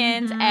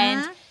Americans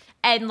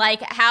and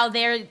like how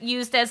they're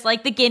used as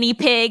like the guinea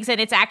pigs.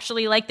 And it's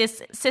actually like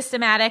this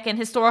systematic and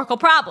historical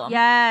problem.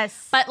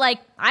 Yes. But like,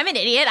 I'm an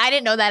idiot. I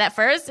didn't know that at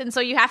first. And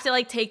so you have to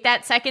like take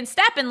that second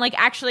step and like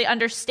actually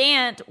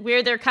understand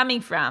where they're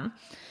coming from.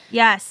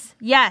 Yes.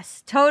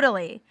 Yes,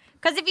 totally.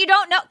 Because if you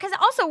don't know, because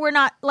also we're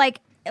not like,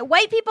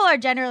 white people are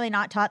generally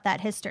not taught that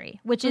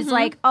history, which is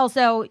like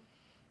also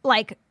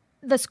like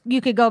you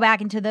could go back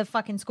into the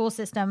fucking school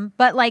system,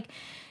 but like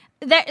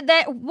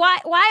that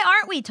why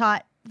aren't we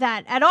taught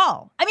that at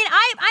all. I mean,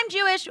 I'm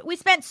Jewish. We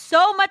spent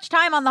so much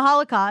time on the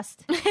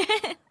Holocaust.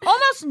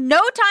 Almost no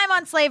time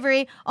on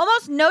slavery.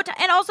 Almost no time.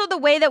 And also the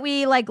way that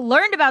we like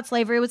learned about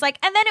slavery was like,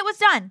 and then it was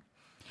done.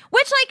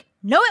 Which like,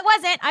 no, it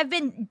wasn't. I've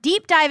been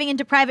deep diving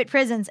into private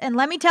prisons. And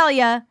let me tell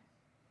you,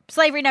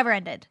 slavery never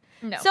ended.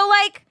 No. So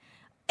like,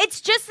 it's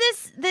just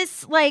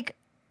this like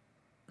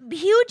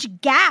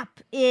huge gap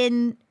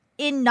in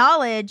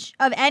knowledge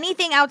of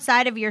anything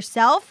outside of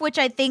yourself, which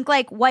I think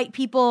like white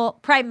people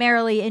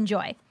primarily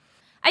enjoy.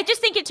 I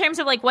just think in terms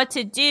of like what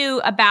to do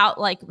about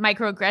like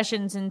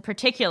microaggressions in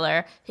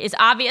particular is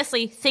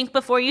obviously think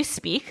before you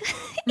speak.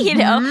 You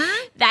know,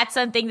 that's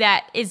something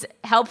that is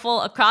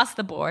helpful across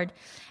the board.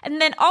 And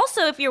then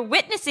also if you're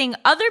witnessing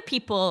other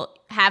people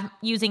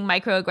using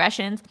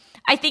microaggressions,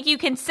 I think you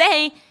can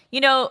say, you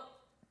know,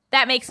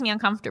 that makes me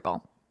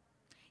uncomfortable.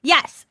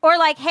 Yes. Or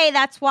like, hey,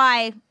 that's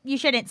why you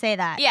shouldn't say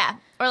that. Yeah.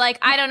 Or like,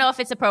 I don't know if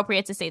it's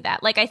appropriate to say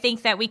that. Like, I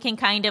think that we can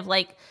kind of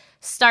like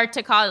start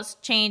to cause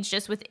change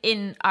just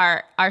within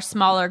our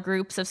smaller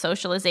groups of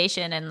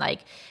socialization and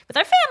like with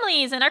our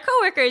families and our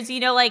coworkers, you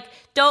know, like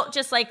don't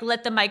just like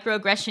let the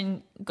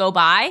microaggression go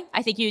by.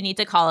 I think you need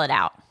to call it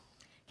out.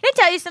 Can I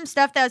tell you some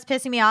stuff that was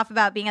pissing me off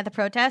about being at the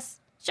protests?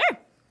 Sure.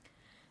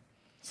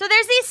 So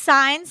there's these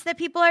signs that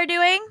people are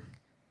doing.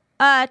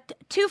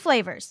 Two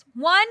flavors.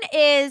 One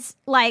is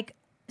like,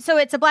 so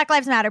it's a Black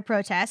Lives Matter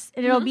protest,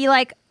 and it'll be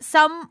like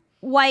some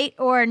white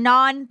or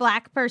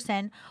non-black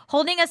person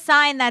holding a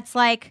sign that's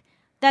like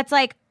it's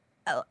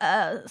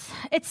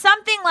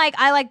something like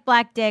I like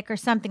black dick or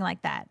something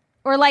like that,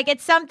 or like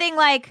it's something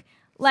like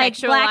black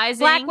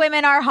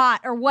women are hot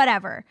or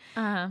whatever.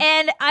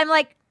 And I'm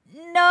like,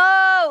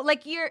 no,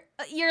 like you're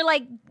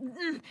like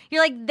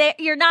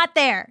you're not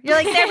there. You're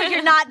like there, but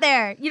you're not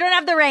there. You don't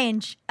have the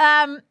range.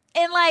 And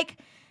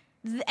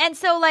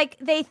so like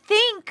they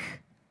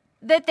think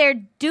that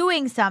they're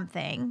doing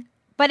something,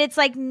 but it's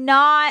like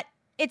not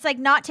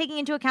taking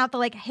into account the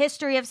like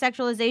history of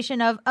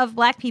sexualization of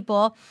black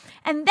people.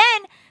 And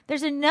then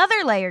there's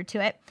another layer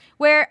to it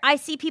where I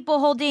see people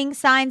holding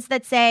signs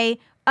that say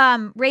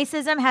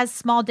racism has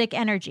small dick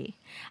energy.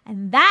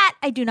 And that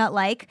I do not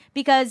like,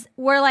 because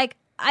we're like,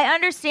 I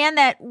understand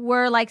that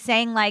we're like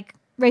saying like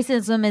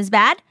racism is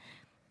bad,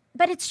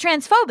 but it's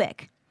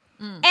transphobic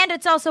and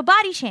it's also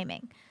body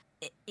shaming.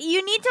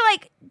 You need to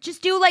like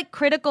just do like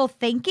critical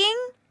thinking.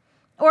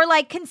 Or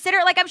like consider,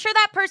 like I'm sure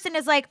that person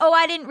is like, oh,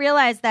 I didn't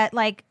realize that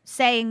like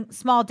saying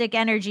small dick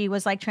energy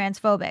was like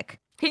transphobic.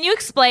 Can you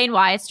explain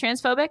why it's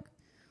transphobic?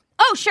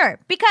 Oh, sure.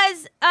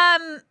 Because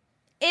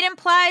it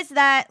implies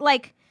that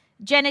like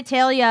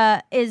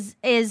genitalia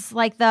is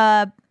like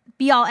the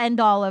be all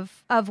end all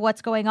of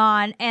what's going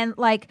on. And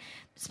like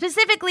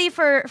specifically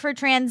for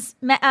trans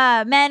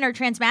men or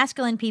trans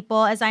masculine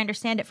people, as I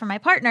understand it from my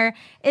partner,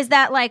 is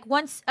that like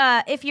once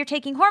if you're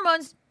taking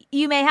hormones,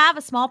 you may have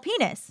a small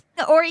penis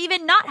or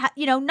even not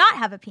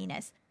have a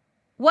penis.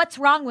 What's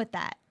wrong with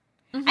that?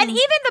 And even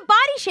the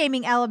body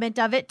shaming element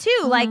of it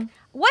too. Like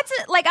what's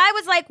it like? I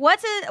was like, what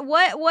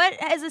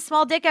has a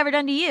small dick ever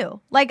done to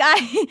you? Like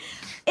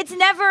it's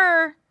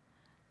never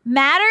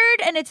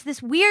mattered. And it's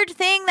this weird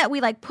thing that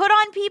we like put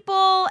on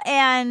people.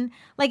 And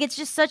like, it's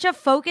just such a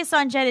focus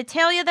on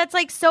genitalia that's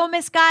like so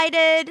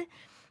misguided.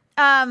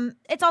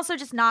 It's also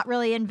just not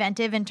really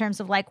inventive in terms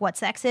of like what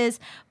sex is.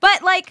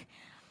 But like,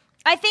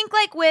 I think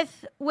like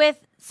with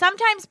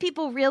sometimes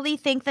people really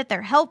think that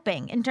they're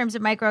helping in terms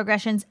of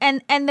microaggressions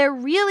and they're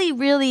really,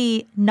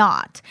 really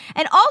not.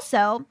 And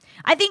also,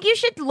 I think you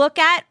should look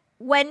at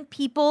when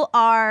people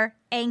are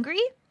angry.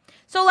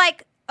 So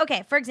like,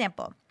 okay, for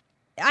example,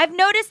 I've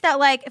noticed that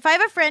like if I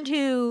have a friend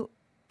who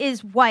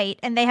is white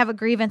and they have a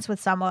grievance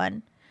with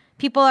someone,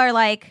 people are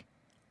like,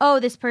 oh,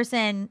 this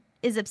person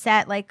is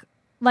upset. Like,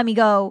 let me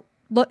go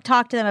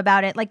talk to them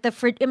about it. Like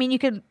you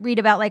could read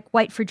about like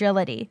white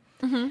fragility.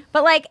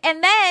 But like,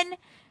 and then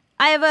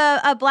I have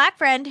a black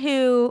friend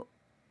who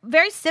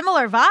very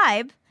similar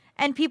vibe,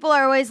 and people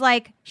are always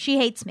like, she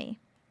hates me.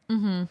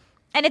 And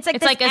it's like,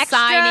 it's like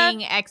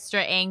assigning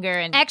extra anger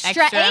and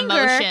extra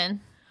emotion,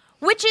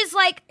 which is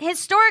like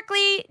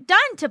historically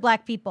done to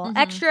black people.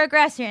 Extra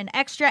aggression,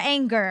 extra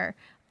anger.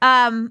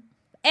 And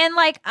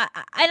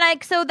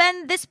so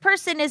then this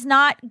person is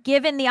not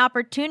given the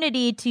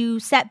opportunity to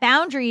set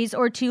boundaries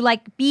or to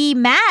like be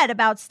mad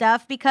about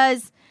stuff,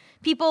 because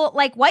people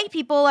like white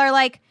people are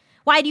like,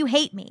 why do you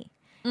hate me?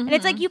 And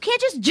it's like, you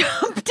can't just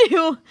jump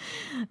to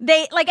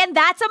and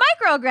that's a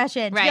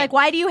microaggression. Right. Like,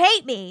 why do you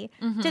hate me?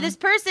 To this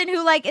person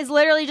who like is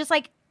literally just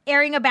like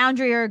airing a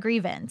boundary or a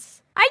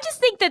grievance. I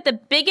just think that the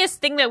biggest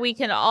thing that we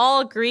can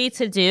all agree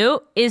to do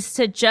is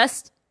to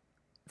just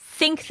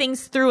think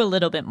things through a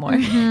little bit more.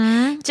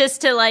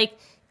 Just to like,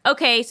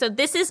 okay, so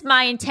this is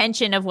my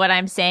intention of what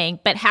I'm saying,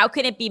 but how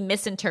can it be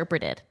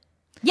misinterpreted?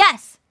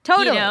 Yes,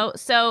 totally. You know,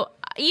 so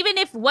even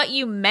if what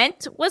you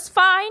meant was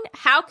fine,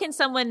 how can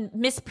someone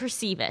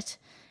misperceive it?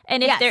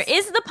 And if there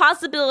is the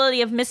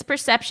possibility of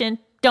misperception,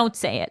 don't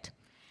say it.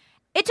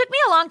 It took me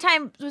a long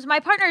time, because my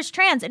partner is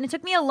trans, and it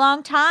took me a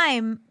long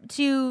time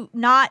to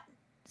not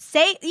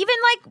say, even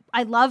like,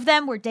 I love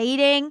them, we're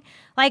dating.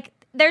 Like,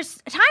 there's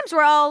times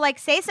where I'll like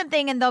say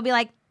something and they'll be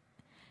like,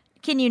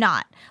 can you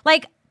not?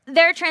 Like,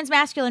 they're a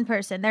transmasculine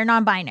person. They're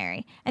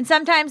non-binary. And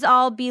sometimes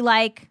I'll be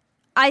like,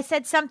 I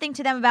said something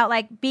to them about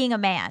like being a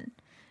man.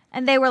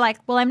 And they were like,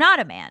 well, I'm not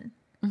a man.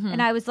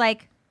 And I was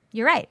like,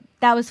 you're right.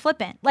 That was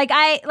flippant.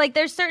 Like,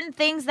 there's certain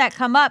things that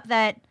come up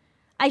that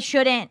I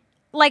shouldn't,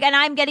 like, and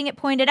I'm getting it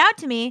pointed out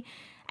to me.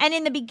 And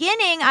in the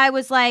beginning, I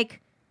was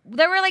like,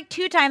 there were like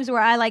 2 times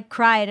where I like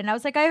cried and I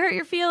was like, I hurt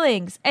your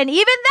feelings. And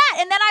even that,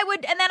 and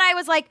then I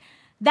was like,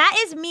 that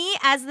is me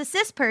as the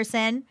cis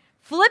person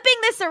flipping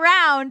this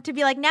around to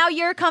be like, now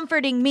you're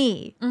comforting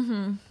me,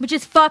 which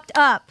is fucked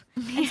up.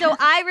 And so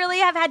I really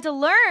have had to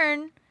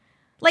learn,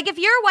 like, if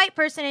you're a white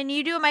person and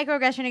you do a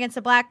microaggression against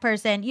a black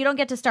person, you don't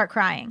get to start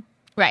crying.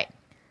 Right.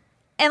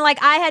 And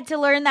like, I had to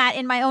learn that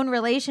in my own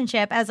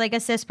relationship as like a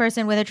cis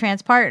person with a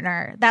trans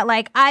partner, that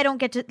like, I don't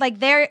get to,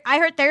 like, I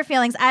hurt their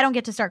feelings. I don't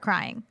get to start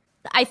crying.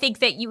 I think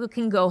that you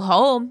can go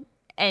home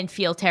and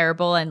feel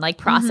terrible and like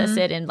process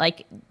it and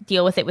like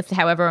deal with it with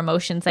however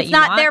emotions that It's you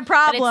not want. their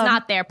problem. But it's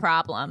not their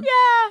problem.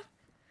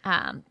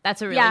 Yeah.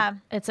 That's a really,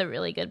 it's a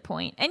really good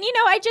point. And you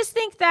know, I just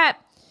think that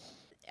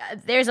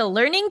there's a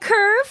learning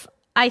curve.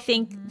 I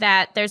think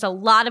that there's a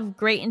lot of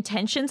great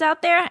intentions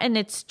out there, and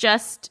it's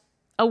just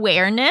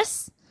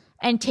awareness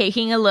and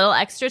taking a little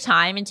extra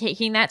time and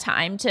taking that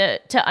time to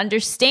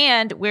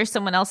understand where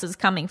someone else is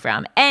coming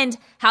from and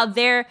how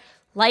their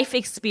life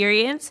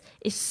experience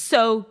is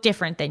so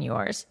different than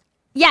yours.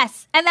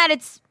 Yes. And that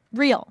it's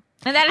real.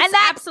 And that is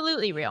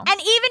absolutely real. And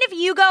even if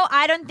you go,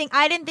 I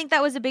didn't think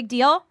that was a big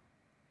deal.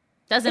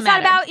 Doesn't It's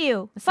matter. not about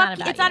you. It's Fuck not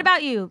about it's you. not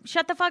about you.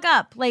 Shut the fuck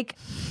up. Like,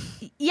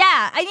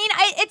 yeah. I mean,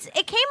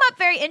 it came up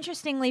very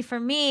interestingly for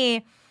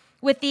me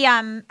with the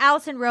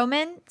Alison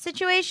Roman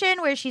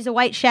situation, where she's a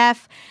white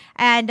chef,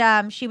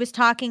 and she was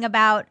talking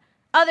about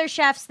other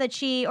chefs that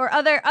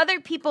other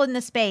people in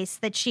the space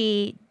that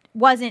she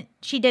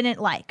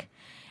didn't like.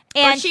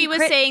 And or she was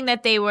saying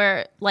that they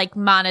were like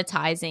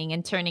monetizing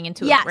and turning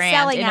into a brand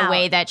selling in out. a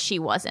way that she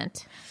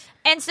wasn't.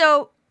 And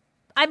so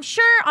I'm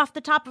sure off the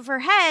top of her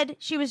head,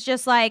 she was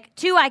just like,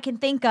 2 I can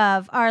think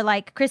of are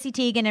like Chrissy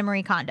Teigen and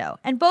Marie Kondo.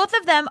 And both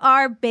of them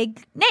are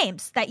big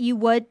names that you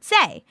would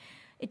say.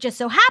 It just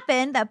so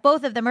happened that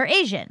both of them are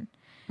Asian.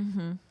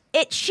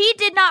 She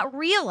did not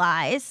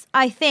realize,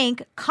 I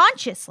think,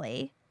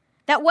 consciously,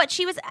 that what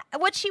she was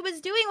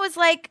doing was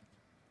like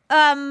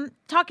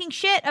talking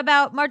shit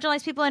about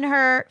marginalized people in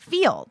her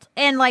field,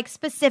 and like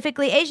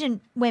specifically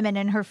Asian women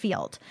in her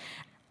field.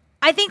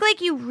 I think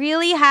like you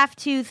really have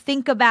to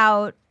think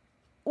about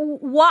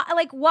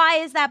why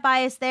is that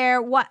bias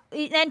there?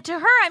 And to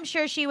her, I'm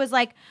sure she was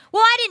like,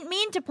 well, I didn't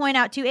mean to point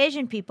out 2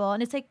 Asian people.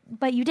 And it's like,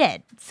 but you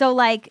did. So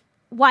like,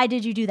 why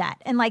did you do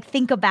that? And like,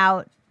 think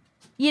about,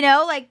 you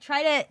know, like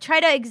try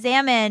to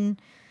examine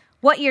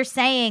what you're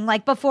saying,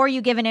 like before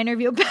you give an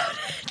interview about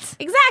it.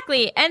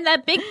 Exactly. And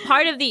that big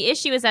part of the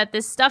issue is that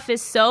this stuff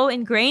is so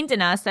ingrained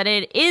in us that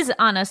it is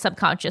on a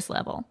subconscious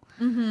level.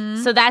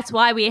 So that's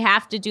why we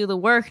have to do the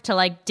work to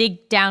like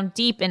dig down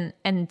deep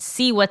and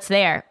see what's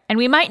there. And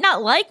we might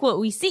not like what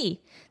we see.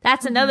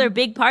 That's another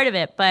big part of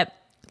it. But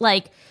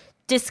like,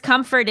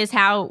 discomfort is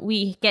how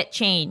we get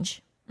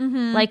change.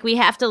 Like, we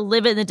have to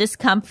live in the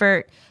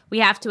discomfort. We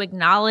have to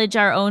acknowledge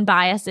our own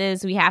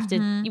biases. We have to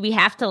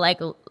like,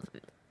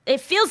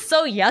 it feels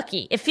so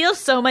yucky. It feels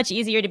so much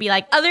easier to be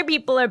like, other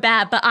people are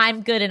bad, but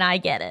I'm good and I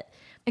get it.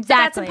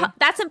 Exactly.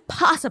 That's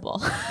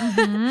impossible.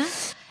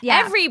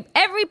 Yeah.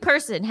 Every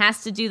person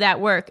has to do that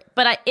work,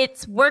 but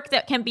it's work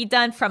that can be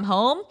done from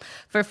home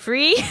for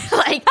free.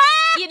 Like,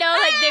 you know,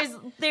 like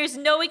there's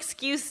no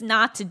excuse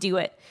not to do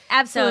it.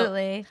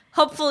 Absolutely. So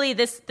hopefully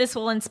this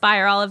will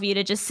inspire all of you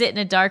to just sit in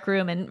a dark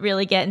room and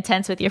really get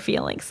intense with your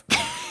feelings.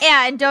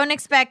 Yeah, and don't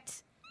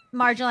expect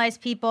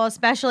marginalized people,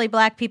 especially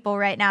Black people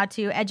right now,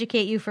 to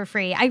educate you for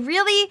free. A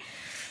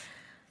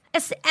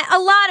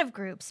lot of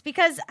groups,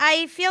 because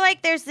I feel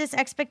like there's this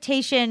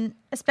expectation,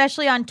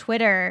 especially on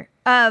Twitter,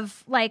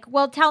 of like,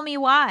 well, tell me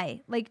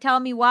why. Like, tell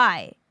me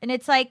why. And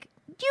it's like,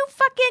 you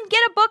fucking get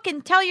a book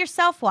and tell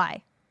yourself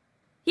why.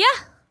 Yeah.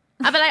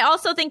 But I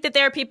also think that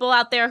there are people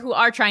out there who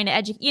are trying to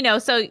educate, you know,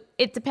 so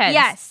it depends.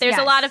 Yes, There's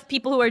yes. a lot of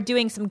people who are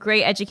doing some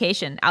great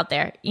education out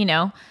there, you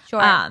know.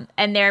 Sure.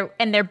 And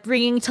they're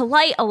bringing to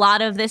light a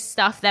lot of this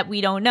stuff that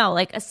we don't know,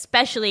 like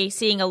especially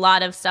seeing a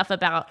lot of stuff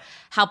about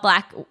how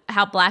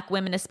black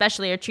women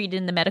especially are treated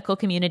in the medical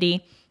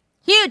community.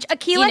 Huge.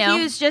 Akilah You know?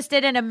 Hughes just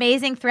did an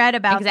amazing thread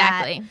about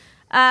Exactly.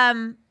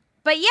 that.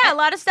 But yeah, a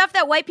lot of stuff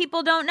that white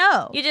people don't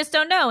know. You just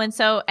don't know. And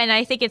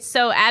I think it's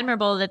so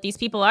admirable that these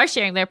people are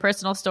sharing their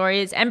personal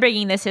stories and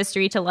bringing this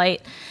history to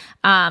light.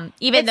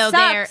 Even though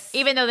they're,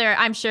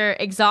 I'm sure,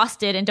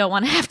 exhausted and don't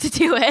want to have to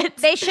do it.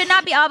 They should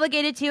not be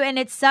obligated to, and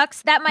it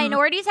sucks that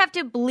minorities have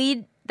to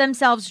bleed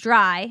themselves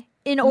dry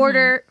in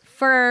order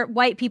for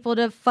white people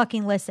to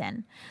fucking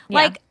listen. Yeah.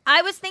 Like,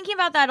 I was thinking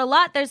about that a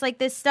lot. There's like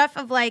this stuff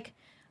of like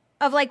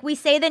we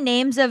say the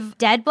names of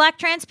dead Black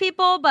trans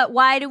people, but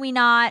why do we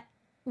not?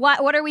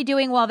 What are we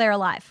doing while they're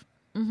alive?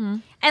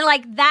 And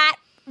like that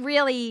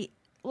really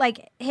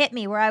like hit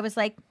me, where I was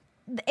like,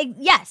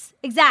 Yes,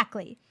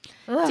 exactly.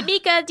 Ugh.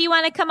 Tamika, do you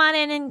want to come on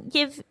in and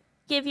give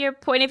your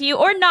point of view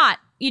or not?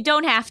 You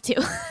don't have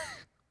to.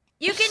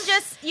 You can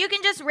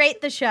just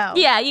rate the show.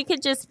 Yeah, you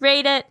could just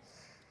rate it.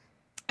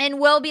 And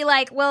we'll be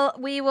like,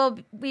 we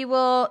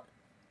will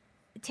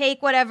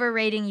take whatever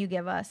rating you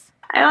give us.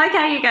 I like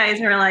how you guys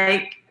were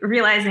like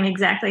realizing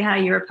exactly how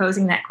you were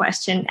posing that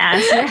question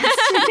as you're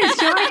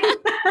joining.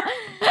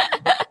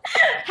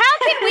 How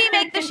can we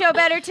make the show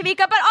better, Tamika?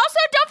 But also,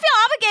 don't feel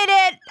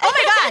obligated. Oh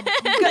my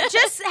God,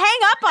 just hang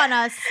up on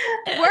us.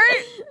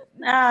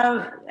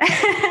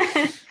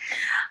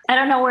 I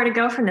don't know where to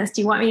go from this.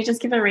 Do you want me to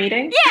just give a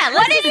rating? Yeah,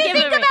 What did you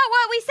think about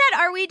what we said?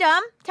 Are we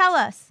dumb? Tell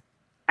us.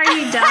 Are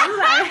you dumb?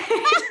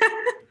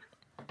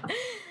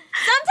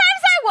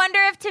 Sometimes I wonder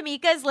if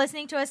Tamika is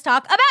listening to us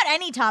talk about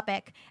any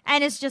topic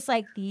and it's just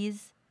like,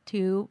 these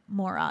two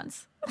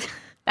morons.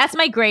 That's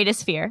my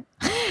greatest fear.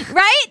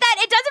 Right? That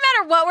it doesn't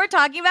matter what we're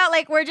talking about.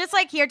 Like, we're just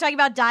like here talking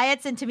about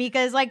diets and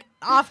Tamika is like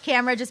off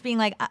camera just being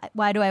like,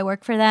 why do I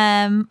work for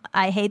them?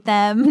 I hate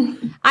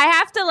them. I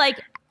have to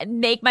like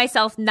make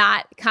myself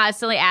not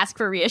constantly ask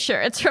for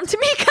reassurance from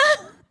Tamika.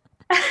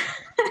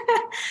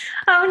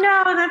 Oh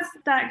no, that's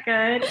not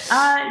good.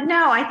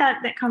 No, I thought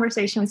that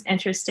conversation was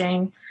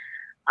interesting.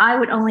 I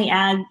would only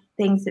add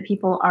things that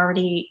people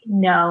already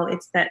know.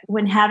 It's that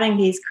when having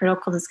these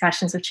critical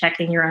discussions of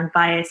checking your own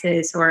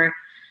biases or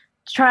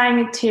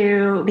trying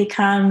to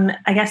become,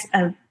 I guess,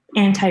 an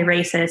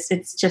anti-racist,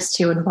 it's just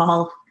to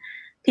involve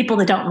people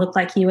that don't look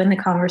like you in the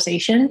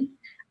conversation,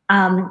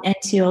 and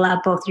to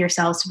allow both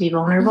yourselves to be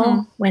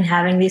vulnerable when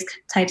having these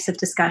types of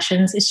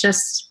discussions. It's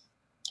just,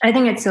 I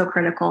think it's so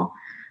critical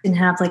to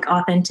have like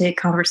authentic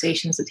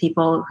conversations with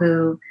people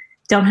who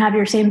don't have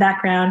your same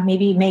background,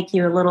 maybe make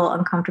you a little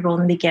uncomfortable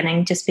in the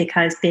beginning just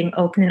because being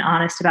open and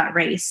honest about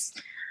race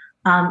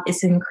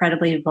is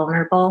incredibly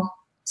vulnerable.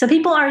 So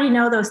people already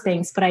know those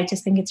things, but I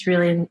just think it's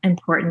really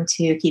important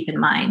to keep in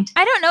mind.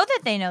 I don't know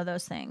that they know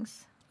those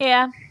things.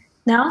 Yeah.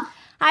 No?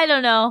 I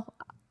don't know.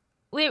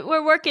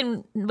 We're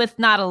working with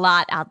not a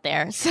lot out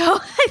there, so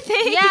I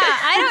think. Yeah,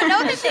 I don't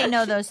know that they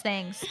know those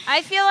things.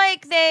 I feel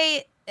like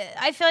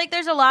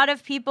there's a lot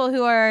of people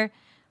who are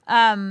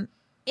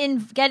in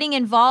getting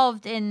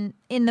involved in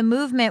the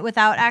movement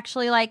without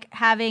actually like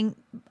having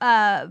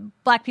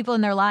Black people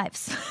in their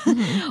lives,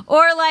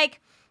 or like,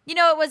 you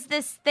know, it was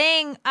this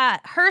thing,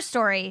 Her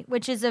Story,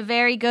 which is a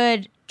very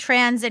good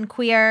trans and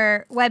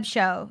queer web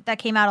show that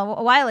came out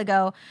a while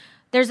ago.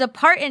 There's a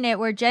part in it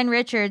where Jen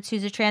Richards,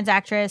 who's a trans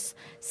actress,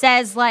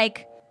 says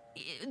like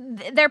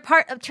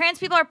trans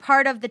people are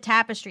part of the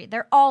tapestry.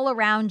 They're all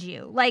around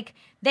you. Like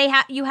they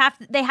have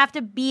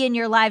to be in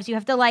your lives. You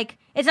have to like,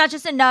 it's not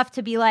just enough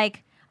to be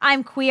like,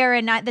 I'm queer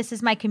and this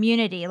is my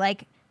community.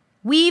 Like,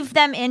 weave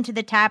them into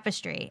the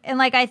tapestry. And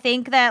like, I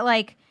think that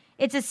like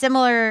it's a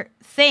similar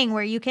thing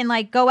where you can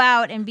like go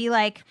out and be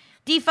like,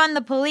 defund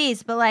the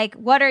police, but like,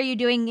 what are you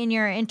doing in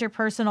your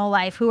interpersonal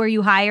life? Who are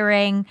you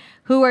hiring?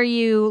 Who are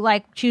you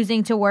like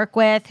choosing to work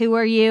with? Who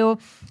are you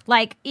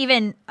like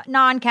even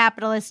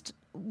non-capitalist?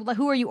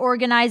 Who are you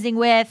organizing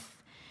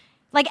with?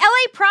 Like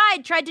LA Pride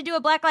tried to do a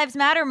Black Lives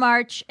Matter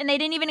march and they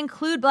didn't even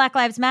include Black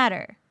Lives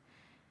Matter.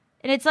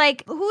 And it's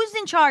like, who's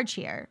in charge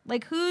here?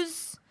 Like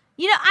who's,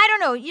 you know, I don't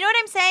know. You know what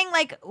I'm saying?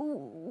 Like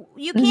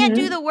you can't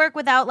do the work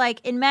without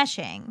like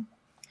enmeshing.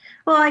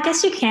 Well, I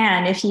guess you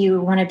can if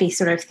you want to be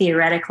sort of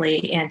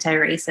theoretically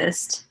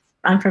anti-racist.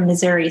 I'm from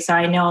Missouri, so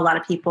I know a lot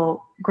of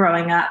people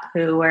growing up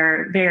who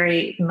were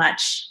very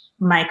much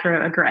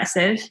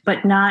microaggressive,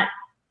 but not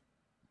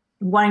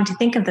wanting to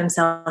think of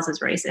themselves as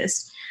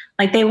racist.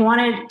 Like they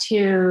wanted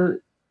to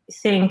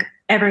think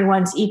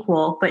everyone's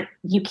equal, but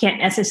you can't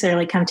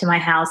necessarily come to my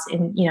house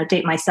and, you know,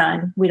 date my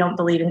son. We don't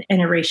believe in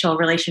interracial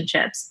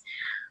relationships.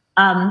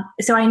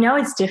 So I know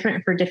it's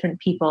different for different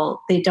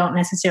people. They don't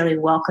necessarily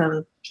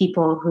welcome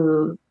people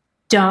who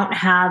don't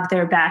have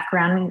their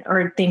background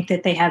or think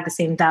that they have the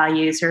same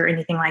values or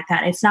anything like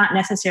that. It's not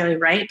necessarily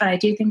right, but I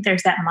do think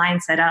there's that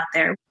mindset out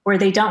there where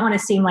they don't want to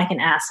seem like an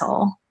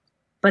asshole,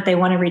 but they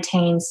want to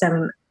retain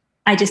some,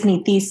 I just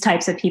need these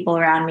types of people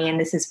around me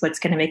and this is what's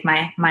going to make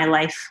my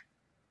life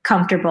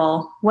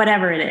comfortable,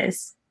 whatever it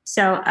is.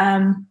 So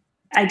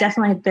I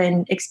definitely have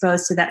been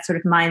exposed to that sort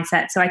of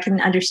mindset. So I can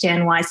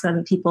understand why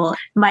some people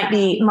might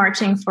be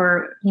marching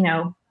for, you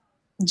know,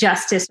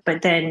 justice,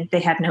 but then they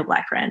have no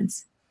Black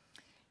friends.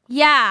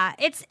 Yeah,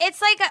 it's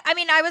like, I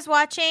mean, I was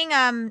watching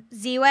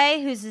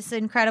Z-Way, who's this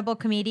incredible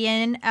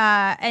comedian,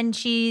 and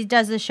she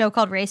does a show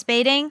called Race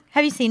Baiting.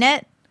 Have you seen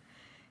it?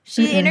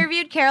 She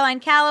interviewed Caroline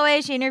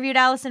Calloway. She interviewed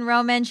Allison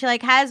Roman. She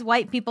like has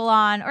white people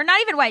on, or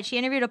not even white. She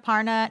interviewed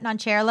Aparna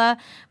Nancherla,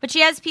 but she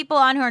has people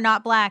on who are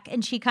not Black,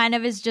 and she kind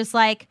of is just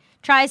like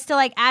tries to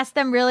like ask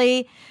them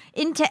really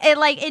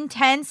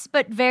intense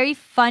but very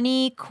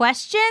funny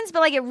questions, but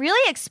like it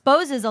really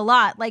exposes a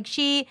lot. Like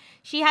she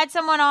had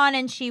someone on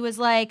and she was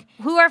like,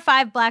 who are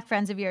 5 Black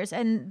friends of yours?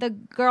 And the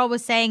girl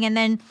was saying, and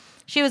then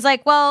she was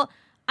like, well,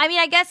 I mean,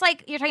 I guess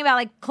like you're talking about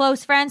like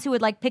close friends who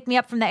would like pick me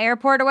up from the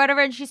airport or whatever.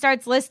 And she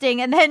starts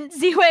listing, and then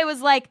Z-Way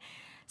was like,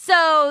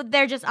 So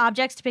they're just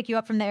objects to pick you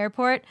up from the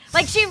airport.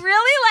 Like, she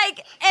really,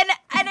 like,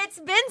 and it's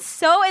been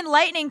so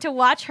enlightening to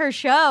watch her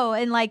show.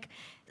 And, like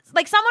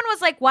someone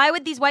was like, why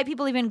would these white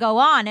people even go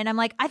on? And I'm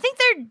like, I think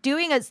they're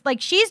doing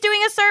she's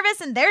doing a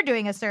service and they're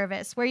doing a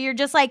service where you're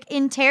just, like,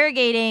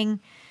 interrogating.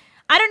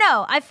 I don't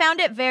know. I found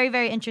it very,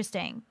 very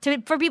interesting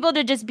for people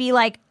to just be,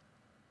 like,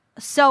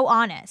 so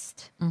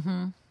honest.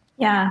 Mm-hmm.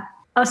 Yeah.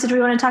 Oh, so do we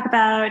want to talk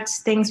about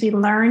things we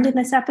learned in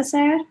this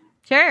episode?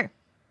 Sure.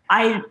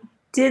 I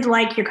did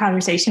like your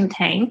conversation with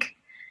Hank,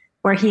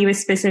 where he was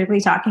specifically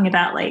talking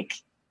about, like,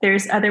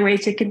 there's other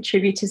ways to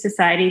contribute to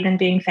society than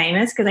being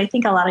famous. Because I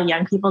think a lot of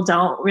young people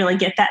don't really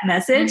get that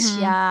message.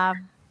 Mm-hmm. Yeah.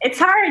 It's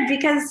hard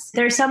because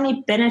there's so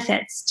many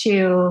benefits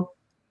to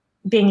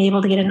being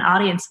able to get an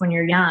audience when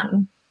you're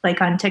young, like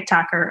on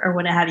TikTok or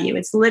what have you.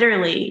 It's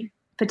literally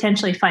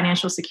potentially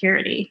financial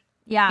security.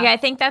 Yeah. Yeah, I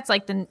think that's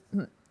like the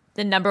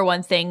number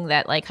one thing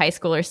that like high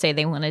schoolers say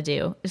they want to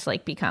do is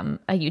like become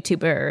a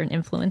YouTuber or an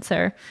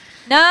influencer.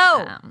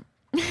 No.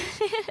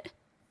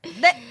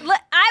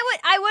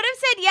 I would have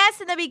said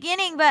yes in the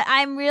beginning, but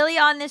I'm really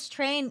on this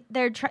train.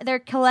 They're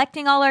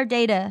collecting all our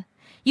data.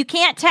 You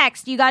can't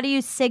text. You got to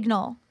use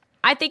Signal.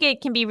 I think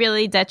it can be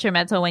really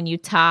detrimental when you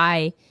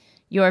tie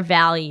your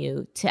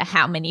value to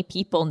how many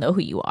people know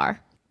who you are.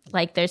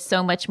 Like, there's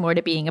so much more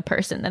to being a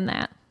person than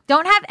that.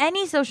 Don't have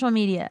any social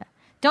media.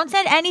 Don't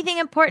send anything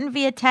important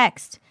via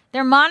text.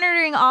 They're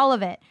monitoring all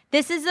of it.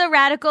 This is a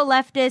radical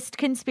leftist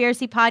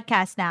conspiracy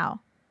podcast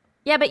now.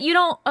 Yeah, but you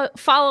don't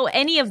follow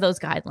any of those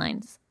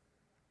guidelines.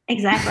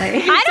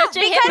 Exactly. I don't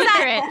Such a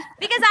hypocrite.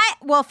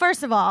 well,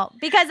 first of all,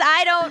 because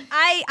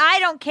I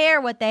don't care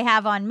what they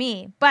have on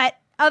me, but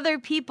other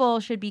people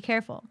should be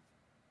careful.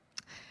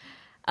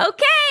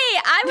 Okay,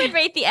 I would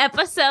rate the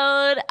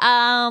episode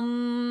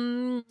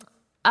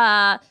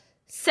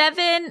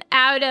 7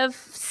 out of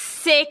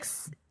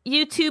 6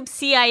 YouTube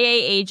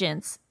CIA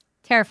agents.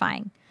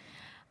 Terrifying.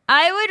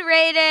 I would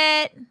rate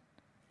it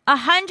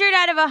 100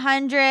 out of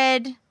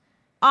 100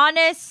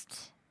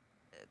 honest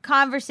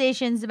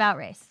conversations about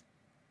race.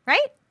 Right?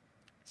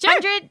 Sure.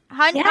 100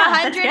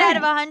 out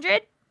of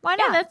 100? Why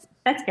not? Yeah,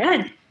 That's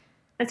good.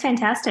 That's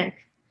fantastic.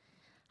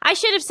 I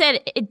should have said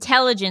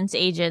intelligence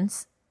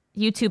agents,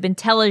 YouTube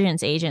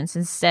intelligence agents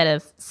instead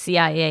of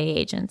CIA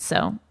agents.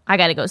 So I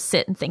got to go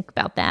sit and think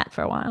about that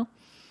for a while.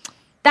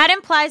 That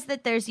implies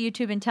that there's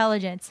YouTube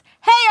intelligence.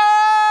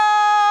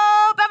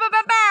 Hey-oh! Bow, bow,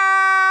 bow,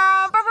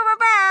 bow. Bow, bow, bow,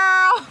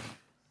 bow.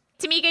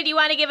 Tamika, do you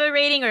want to give a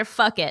rating or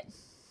fuck it?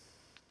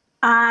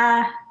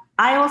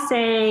 I will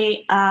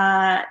say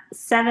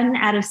 7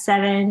 out of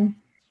 7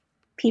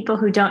 people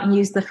who don't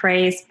use the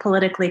phrase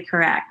politically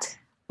correct.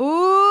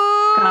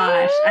 Ooh.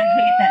 Gosh, I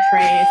hate that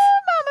phrase.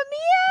 Mamma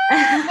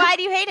mia. Why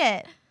do you hate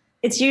it?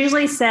 It's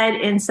usually said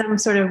in some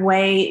sort of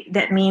way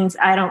that means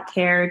I don't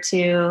care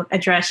to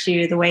address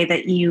you the way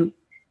that you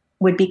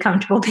would be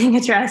comfortable being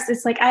addressed.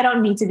 It's like, I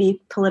don't need to be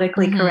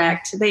politically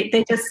correct.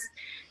 It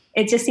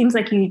just seems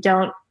like you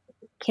don't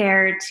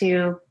care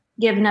to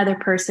give another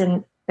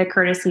person the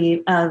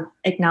courtesy of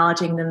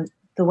acknowledging them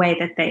the way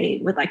that they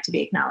would like to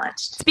be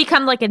acknowledged. It's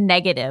become like a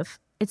negative.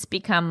 It's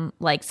become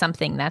like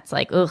something that's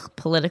like, ugh,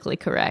 politically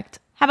correct.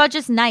 How about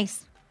just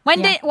nice?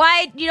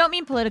 Why you don't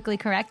mean politically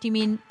correct? You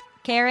mean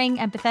caring,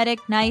 empathetic,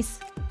 nice?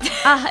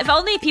 If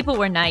only people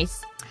were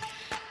nice.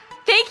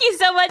 Thank you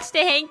so much to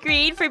Hank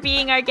Green for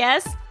being our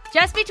guest.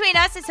 Just Between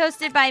Us is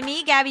hosted by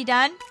me, Gabby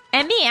Dunn.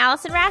 And me,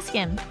 Allison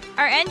Raskin.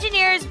 Our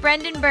engineer is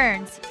Brendan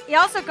Burns. He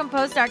also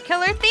composed our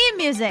killer theme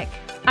music.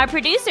 Our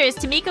producer is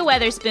Tamika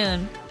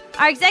Weatherspoon.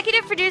 Our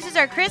executive producers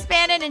are Chris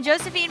Bannon and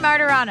Josephine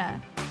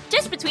Martirana.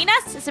 Just Between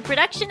Us is a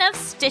production of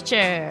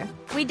Stitcher.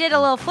 We did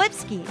a little flip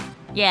ski.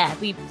 Yeah,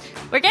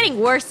 we're getting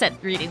worse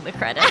at reading the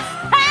credits.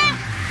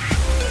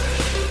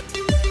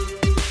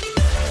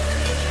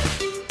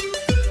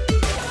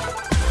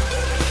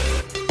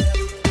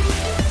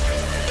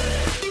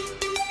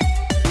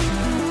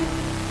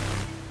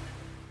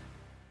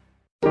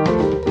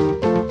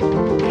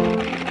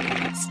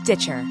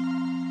 Stitcher.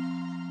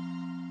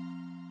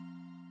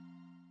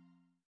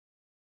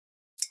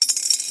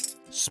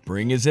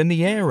 Spring is in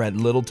the air at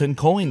Littleton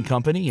Coin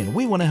Company, and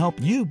we want to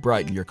help you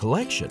brighten your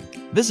collection.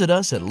 Visit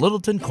us at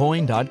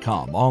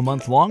littletoncoin.com all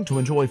month long to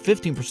enjoy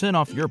 15%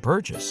 off your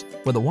purchase.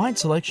 With a wide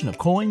selection of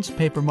coins,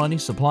 paper money,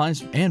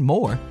 supplies, and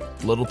more,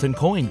 Littleton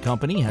Coin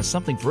Company has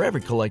something for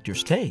every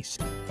collector's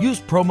taste.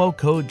 Use promo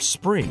code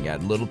SPRING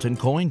at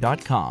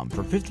littletoncoin.com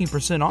for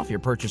 15% off your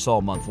purchase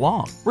all month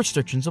long.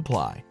 Restrictions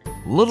apply.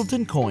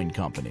 Littleton Coin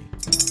Company.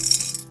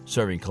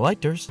 Serving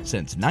collectors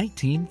since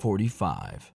 1945.